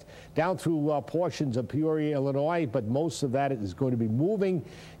southwest down through portions of Peoria, Illinois, but most of that is going to be moving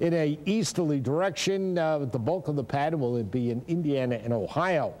in a easterly direction. The bulk of the pattern will be in Indiana and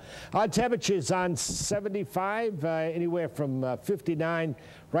Ohio. Our temperatures on 75, anywhere from 59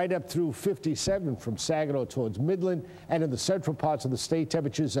 right up through 57 from Saginaw towards Midland, and in the central parts of the state,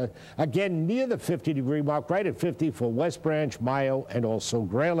 temperatures are again near the 50-degree mark, right at 50 for West Branch, Mayo, and also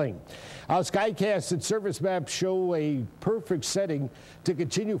Grayling. Our Skycast and service maps show a perfect setting to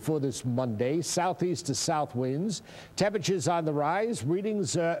continue for this Monday. Southeast to south winds. Temperatures on the rise.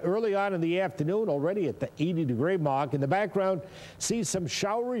 Readings early on in the afternoon already at the 80-degree mark. In the background, see some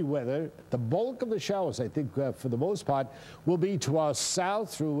showery weather. The bulk of the showers, I think, for the most part, will be to our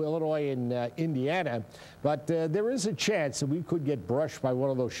south through Illinois and Indiana. But there is a chance that we could get brushed by one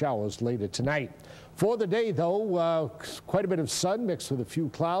of those showers later tonight. For the day, though, quite a bit of sun mixed with a few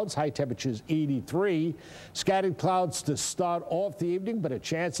clouds. High temperatures 83. Scattered clouds to start off the evening, but a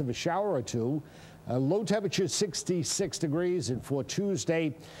chance of a shower or two. Low temperature 66 degrees, and for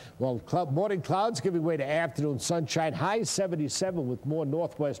Tuesday, well, morning clouds giving way to afternoon sunshine. High 77 with more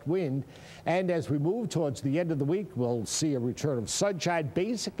northwest wind. And as we move towards the end of the week, we'll see a return of sunshine,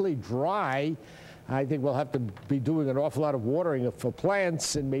 basically dry. I think we'll have to be doing an awful lot of watering for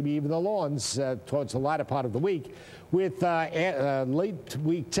plants and maybe even the lawns towards the latter part of the week, with late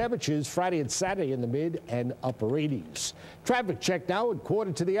week temperatures Friday and Saturday in the mid and upper 80s. Traffic check now at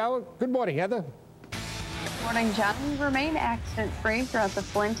 1:45. Good morning, Heather. Morning, John. We remain accident-free throughout the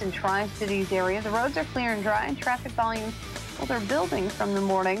Flint and Tri-Cities area. The roads are clear and dry, and traffic volumes, well, they're building from the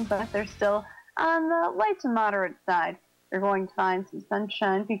morning, but they're still on the light to moderate side. You're going to find some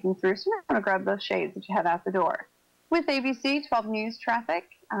sunshine peeking through, so you're going to grab those shades as you head out the door. With ABC 12 News Traffic,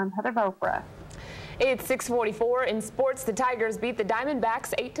 I'm Heather Beaufra. It's 6:44 in sports. The Tigers beat the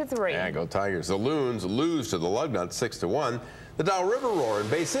Diamondbacks 8-3. Yeah, go Tigers. The Loons lose to the Lugnuts 6-1. The Dow River Roar in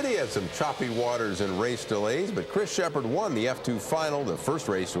Bay City had some choppy waters and race delays, but Chris Shepard won the F2 final, the first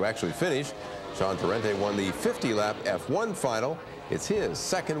race to actually finish. Sean Torrente won the 50-lap F1 final. It's his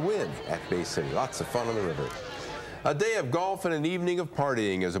second win at Bay City. Lots of fun on the river. A day of golf and an evening of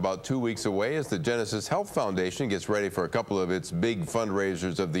partying is about 2 weeks away as the Genesis Health Foundation gets ready for a couple of its big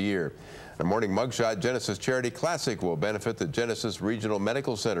fundraisers of the year. The morning mugshot Genesis Charity Classic will benefit the Genesis Regional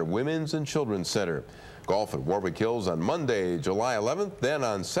Medical Center Women's and Children's Center. Golf at Warwick Hills on Monday, July 11th, then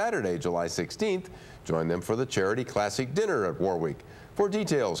on Saturday, July 16th. Join them for the Charity Classic Dinner at Warwick. For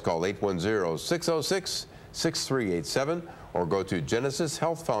details, call 810-606-6387 or go to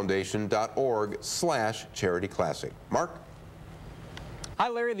genesishealthfoundation.org/charityclassic. Mark? Hi,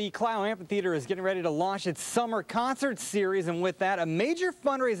 Larry. The Clio Amphitheater is getting ready to launch its summer concert series, and with that, a major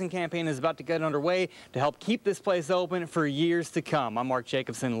fundraising campaign is about to get underway to help keep this place open for years to come. I'm Mark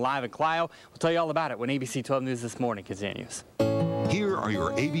Jacobson, live at Clio. We'll tell you all about it when ABC 12 News This Morning continues. Here are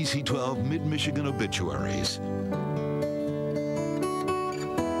your ABC 12 Mid-Michigan obituaries.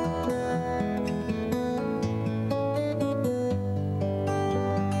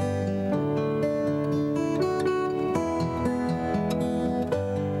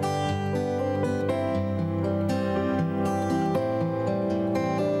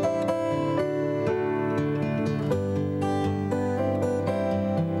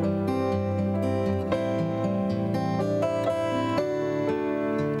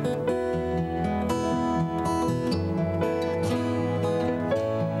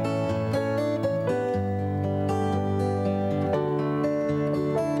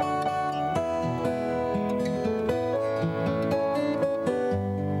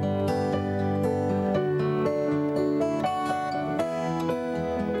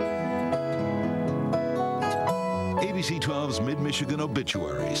 ABC 12's Mid-Michigan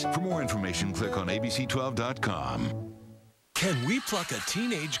Obituaries. For more information, click on abc12.com. Can we pluck a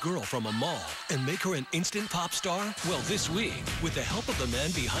teenage girl from a mall and make her an instant pop star? Well, this week, with the help of the man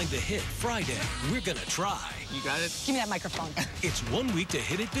behind the hit, Friday, we're gonna try. You got it? Give me that microphone. It's 1 week to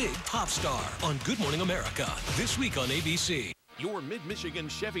hit it big, Pop Star, on Good Morning America. This week on ABC. Your Mid-Michigan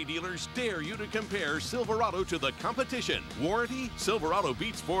Chevy dealers dare you to compare Silverado to the competition. Warranty? Silverado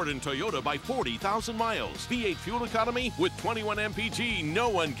beats Ford and Toyota by 40,000 miles. V8 fuel economy? With 21 mpg, no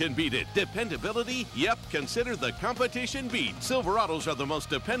one can beat it. Dependability? Yep, consider the competition beat. Silverados are the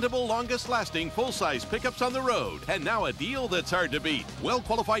most dependable, longest-lasting, full-size pickups on the road. And now a deal that's hard to beat.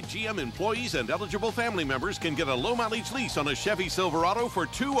 Well-qualified GM employees and eligible family members can get a low-mileage lease on a Chevy Silverado for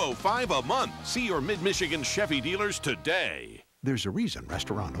 $205 a month. See your Mid-Michigan Chevy dealers today. There's a reason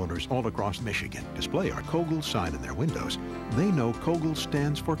restaurant owners all across Michigan display our Kogel sign in their windows. They know Kogel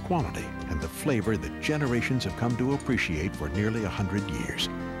stands for quality and the flavor that generations have come to appreciate for nearly 100 years.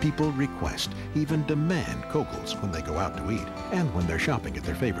 People request, even demand Kogels when they go out to eat and when they're shopping at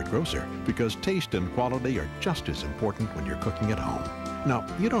their favorite grocer, because taste and quality are just as important when you're cooking at home. Now,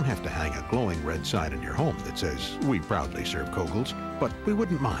 you don't have to hang a glowing red sign in your home that says, "We proudly serve Kogels," but we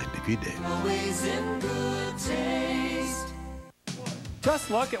wouldn't mind if you did. Always in good taste.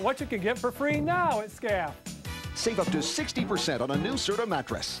 Just look at what you can get for free now at SCAF. Save up to 60% on a new Serta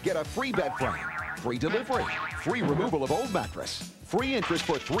mattress. Get a free bed frame, free delivery, free removal of old mattress, free interest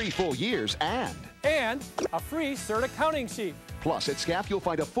for 3 full years, and a free Serta counting sheet. Plus, at SCAF, you'll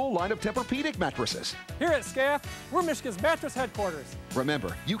find a full line of Tempur-Pedic mattresses. Here at SCAF, we're Michigan's mattress headquarters.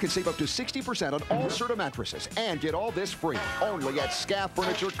 Remember, you can save up to 60% on all Serta mattresses and get all this free. Only at SCAF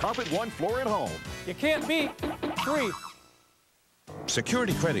Furniture, Carpet One Floor at Home. You can't beat free.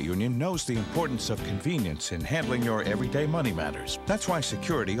 Security Credit Union knows the importance of convenience in handling your everyday money matters. That's why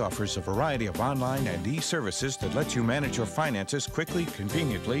Security offers a variety of online and e-services that let you manage your finances quickly,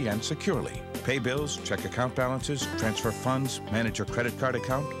 conveniently, and securely. Pay bills, check account balances, transfer funds, manage your credit card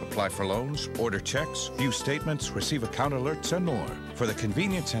account, apply for loans, order checks, view statements, receive account alerts, and more. For the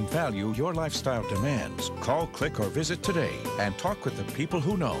convenience and value your lifestyle demands, call, click, or visit today and talk with the people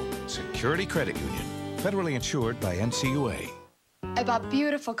who know. Security Credit Union, federally insured by NCUA. I bought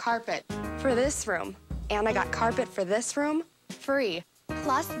beautiful carpet for this room. And I got carpet for this room, free.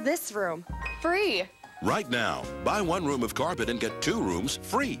 Plus this room, free. Right now, buy 1 room of carpet and get 2 rooms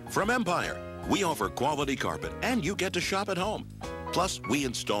free from Empire. We offer quality carpet and you get to shop at home. Plus, we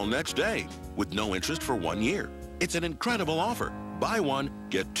install next day with no interest for 1 year. It's an incredible offer. Buy 1,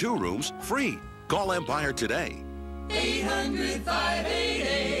 get 2 rooms free. Call Empire today.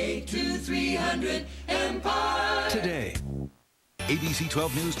 800-588-2300 Empire. Today. ABC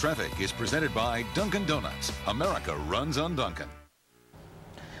 12 News Traffic is presented by Dunkin' Donuts. America runs on Dunkin'.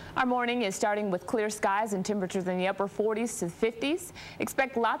 Our morning is starting with clear skies and temperatures in the upper 40s to 50s.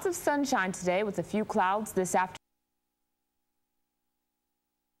 Expect lots of sunshine today with a few clouds this afternoon.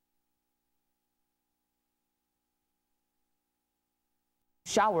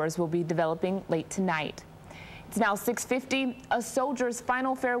 Showers will be developing late tonight. It's now 6:50. A soldier's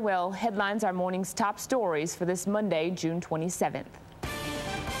final farewell headlines our morning's top stories for this Monday, June 27th.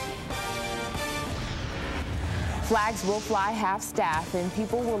 Flags will fly half-staff and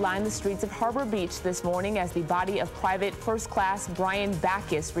people will line the streets of Harbor Beach this morning as the body of Private First Class Brian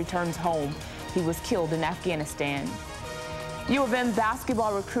Backus returns home. He was killed in Afghanistan. U of M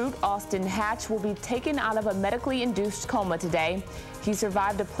basketball recruit Austin Hatch will be taken out of a medically induced coma today. He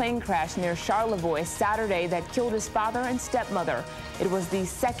survived a plane crash near Charlevoix Saturday that killed his father and stepmother. It was the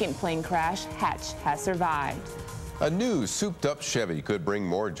second plane crash Hatch has survived. A new souped-up Chevy could bring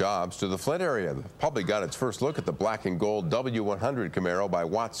more jobs to the Flint area. The public got its first look at the black and gold W100 Camaro by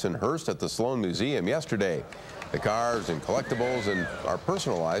Watson Hurst at the Sloan Museum yesterday. The cars and collectibles are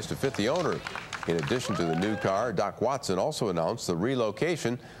personalized to fit the owner. In addition to the new car, Doc Watson also announced the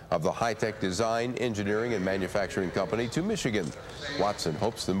relocation of the high-tech design, engineering, and manufacturing company to Michigan. Watson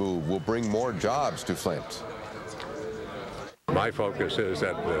hopes the move will bring more jobs to Flint. My focus is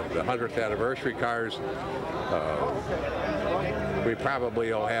that the 100th anniversary cars, we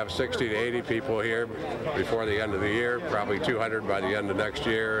probably will have 60 to 80 people here before the end of the year, probably 200 by the end of next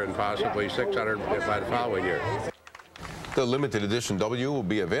year, and possibly 600 by the following year. The limited edition W will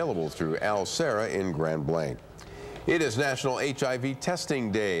be available through Al Serra in Grand Blanc. It is National HIV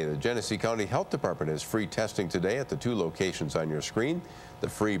Testing Day. The Genesee County Health Department has free testing today at the 2 locations on your screen. The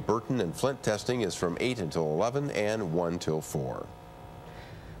free Burton and Flint testing is from 8 until 11 and 1 till 4.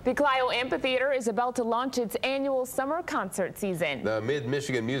 The Clio Amphitheater is about to launch its annual summer concert season. The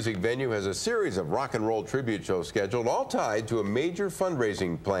Mid-Michigan music venue has a series of rock and roll tribute shows scheduled, all tied to a major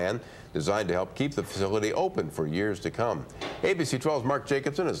fundraising plan designed to help keep the facility open for years to come. ABC 12's Mark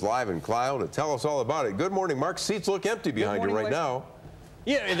Jacobson is live in Clio to tell us all about it. Good morning, Mark. Seats look empty behind you right now.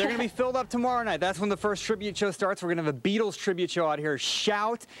 Yeah, they're going to be filled up tomorrow night. That's when the first tribute show starts. We're going to have a Beatles tribute show out here,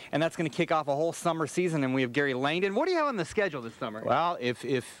 Shout, and that's going to kick off a whole summer season. And we have Gary Langdon. What do you have on the schedule this summer? Well,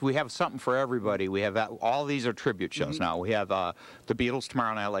 if we have something for everybody, we have all these are tribute shows now. We have the Beatles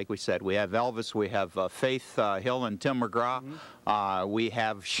tomorrow night, like we said. We have Elvis. We have Faith Hill and Tim McGraw. We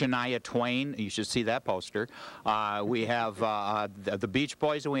have Shania Twain. You should see that poster. We have the Beach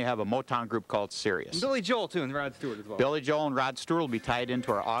Boys, and we have a Motown group called Sirius. And Billy Joel, too, and Rod Stewart as well. Billy Joel and Rod Stewart will be tied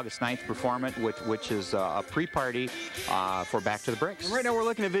into our August 9th performance, which is a pre-party for Back to the Bricks. And right now we're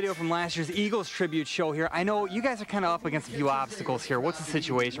looking at video from last year's Eagles tribute show here. I know you guys are kind of up against a few obstacles here. What's the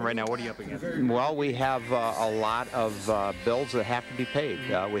situation right now? What are you up against? Well, we have a lot of bills that have to be paid.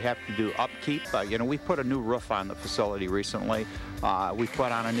 We have to do upkeep. You know, we put a new roof on the facility recently. We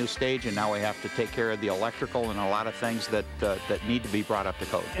put on a new stage, and now we have to take care of the electrical and a lot of things that need to be brought up to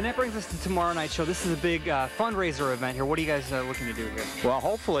code. And that brings us to tomorrow night's show. This is a big fundraiser event here. What are you guys looking to do here? Well,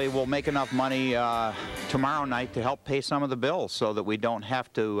 hopefully we'll make enough money tomorrow night to help pay some of the bills so that we don't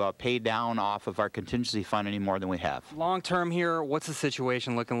have to pay down off of our contingency fund any more than we have. Long term here, what's the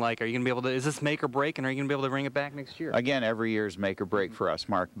situation looking like? Are you going to be able to, is this make or break, and are you going to be able to bring it back next year? Again, every year is make or break for us,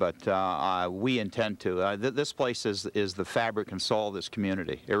 Mark, but we intend to. This place is the fabric and soul of this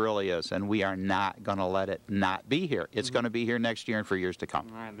community. It really is, and we are not going to let it not be here. It's going to be here next year and for years to come.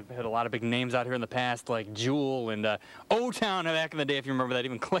 All right, we've had a lot of big names out here in the past, like Jewel and O-Town back in the day, if you remember that,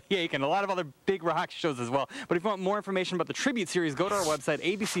 even Clay Aiken, a lot of other big rock shows as well. But if you want more information about the tribute series, go to our website,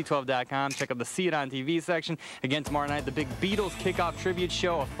 abc12.com. Check out the See It on TV section. Again, tomorrow night, the big Beatles kickoff tribute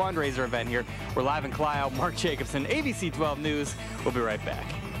show, a fundraiser event here. We're live in Clio. Mark Jacobson, ABC 12 News. We'll be right back.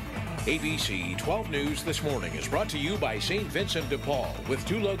 ABC 12 News This Morning is brought to you by St. Vincent de Paul with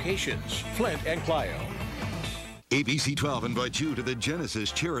 2 locations, Flint and Clio. ABC 12 invites you to the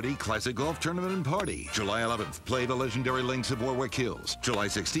Genesis Charity Classic Golf Tournament and Party. July 11th, play the legendary links of Warwick Hills. July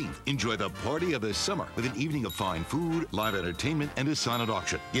 16th, enjoy the party of the summer with an evening of fine food, live entertainment, and a silent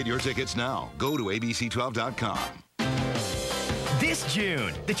auction. Get your tickets now. Go to abc12.com. This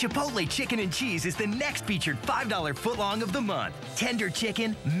June, the Chipotle Chicken and Cheese is the next featured $5 footlong of the month. Tender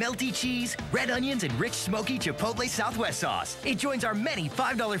chicken, melty cheese, red onions, and rich smoky Chipotle Southwest sauce. It joins our many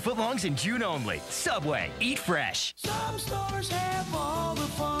 $5 footlongs in June only. Subway, eat fresh. Some stores have all the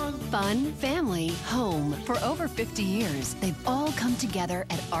fun. Fun, family, home. For over 50 years, they've all come together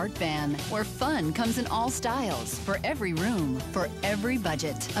at Art Van, where fun comes in all styles, for every room, for every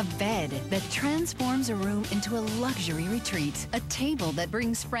budget. A bed that transforms a room into a luxury retreat. A table that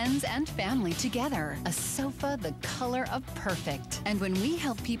brings friends and family together. A sofa the color of perfect. And when we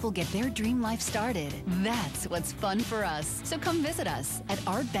help people get their dream life started, that's what's fun for us. So come visit us at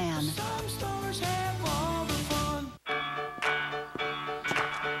Art Van. Some stores have all the fun.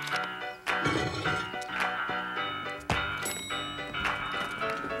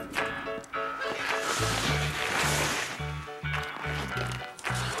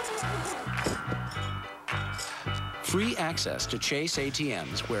 Free access to Chase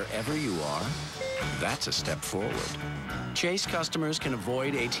ATMs wherever you are, that's a step forward. Chase customers can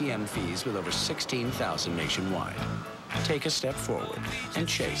avoid ATM fees with over 16,000 nationwide. Take a step forward and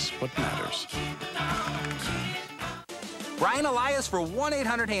chase what matters. Brian Elias for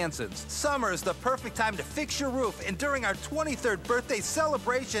 1-800-HANSON's. Summer is the perfect time to fix your roof, and during our 23rd birthday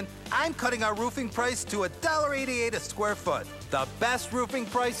celebration, I'm cutting our roofing price to $1.88 a square foot. The best roofing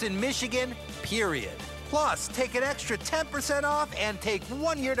price in Michigan, period. Plus, take an extra 10% off and take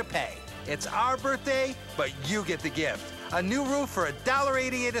 1 year to pay. It's our birthday, but you get the gift. A new roof for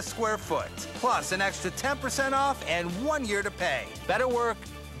 $1.88 a square foot. Plus, an extra 10% off and 1 year to pay. Better work,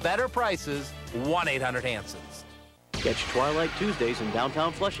 better prices, 1-800-HANSON's. Catch Twilight Tuesdays in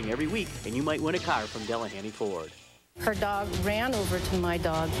downtown Flushing every week, and you might win a car from Delahanty Ford. Her dog ran over to my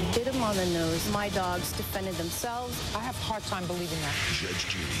dog, bit him on the nose. My dogs defended themselves. I have a hard time believing that. Judge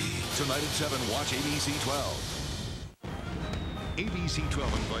Judy. Tonight at 7, watch ABC 12. ABC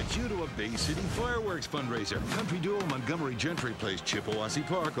 12 invites you to a Bay City fireworks fundraiser. Country duo Montgomery Gentry plays Chippewa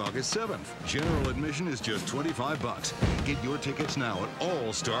Park August 7th. General admission is just $25. Get your tickets now at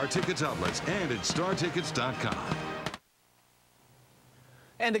all Star Tickets outlets and at startickets.com.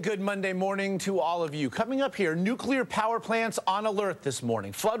 And a good Monday morning to all of you. Coming up here, nuclear power plants on alert this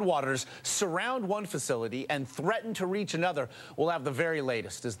morning. Floodwaters surround one facility and threaten to reach another. We'll have the very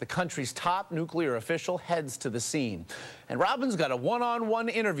latest as the country's top nuclear official heads to the scene. And Robin's got a one-on-one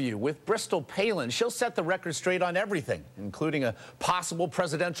interview with Bristol Palin. She'll set the record straight on everything, including a possible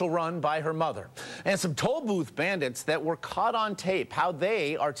presidential run by her mother. And some toll booth bandits that were caught on tape, how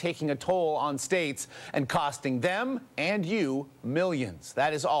they are taking a toll on states and costing them and you millions.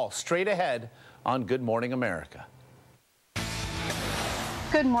 That is all straight ahead on Good Morning America.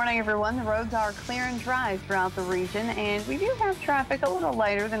 Good morning, everyone. The roads are clear and dry throughout the region, and we do have traffic a little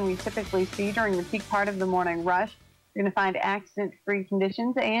lighter than we typically see during the peak part of the morning rush. You're going to find accident-free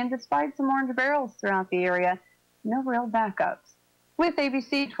conditions, and despite some orange barrels throughout the area, no real backups. With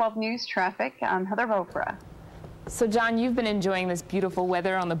ABC 12 News Traffic, I'm Heather Vopra. So, John, you've been enjoying this beautiful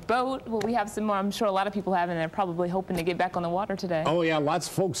weather on the boat. Well, we have some more. I'm sure a lot of people have, and they're probably hoping to get back on the water today. Oh, yeah, lots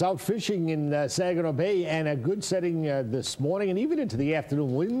of folks out fishing in Saginaw Bay, and a good setting this morning and even into the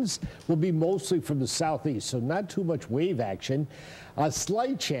afternoon. Winds will be mostly from the southeast, so not too much wave action. A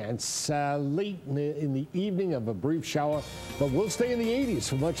slight chance late in the evening of a brief shower, but we'll stay in the 80s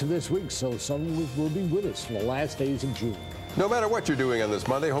for much of this week, so sun will be with us for the last days of June. No matter what you're doing on this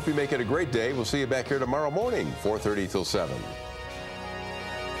Monday, hope you make it a great day. We'll see you back here tomorrow morning, 4:30 till 7.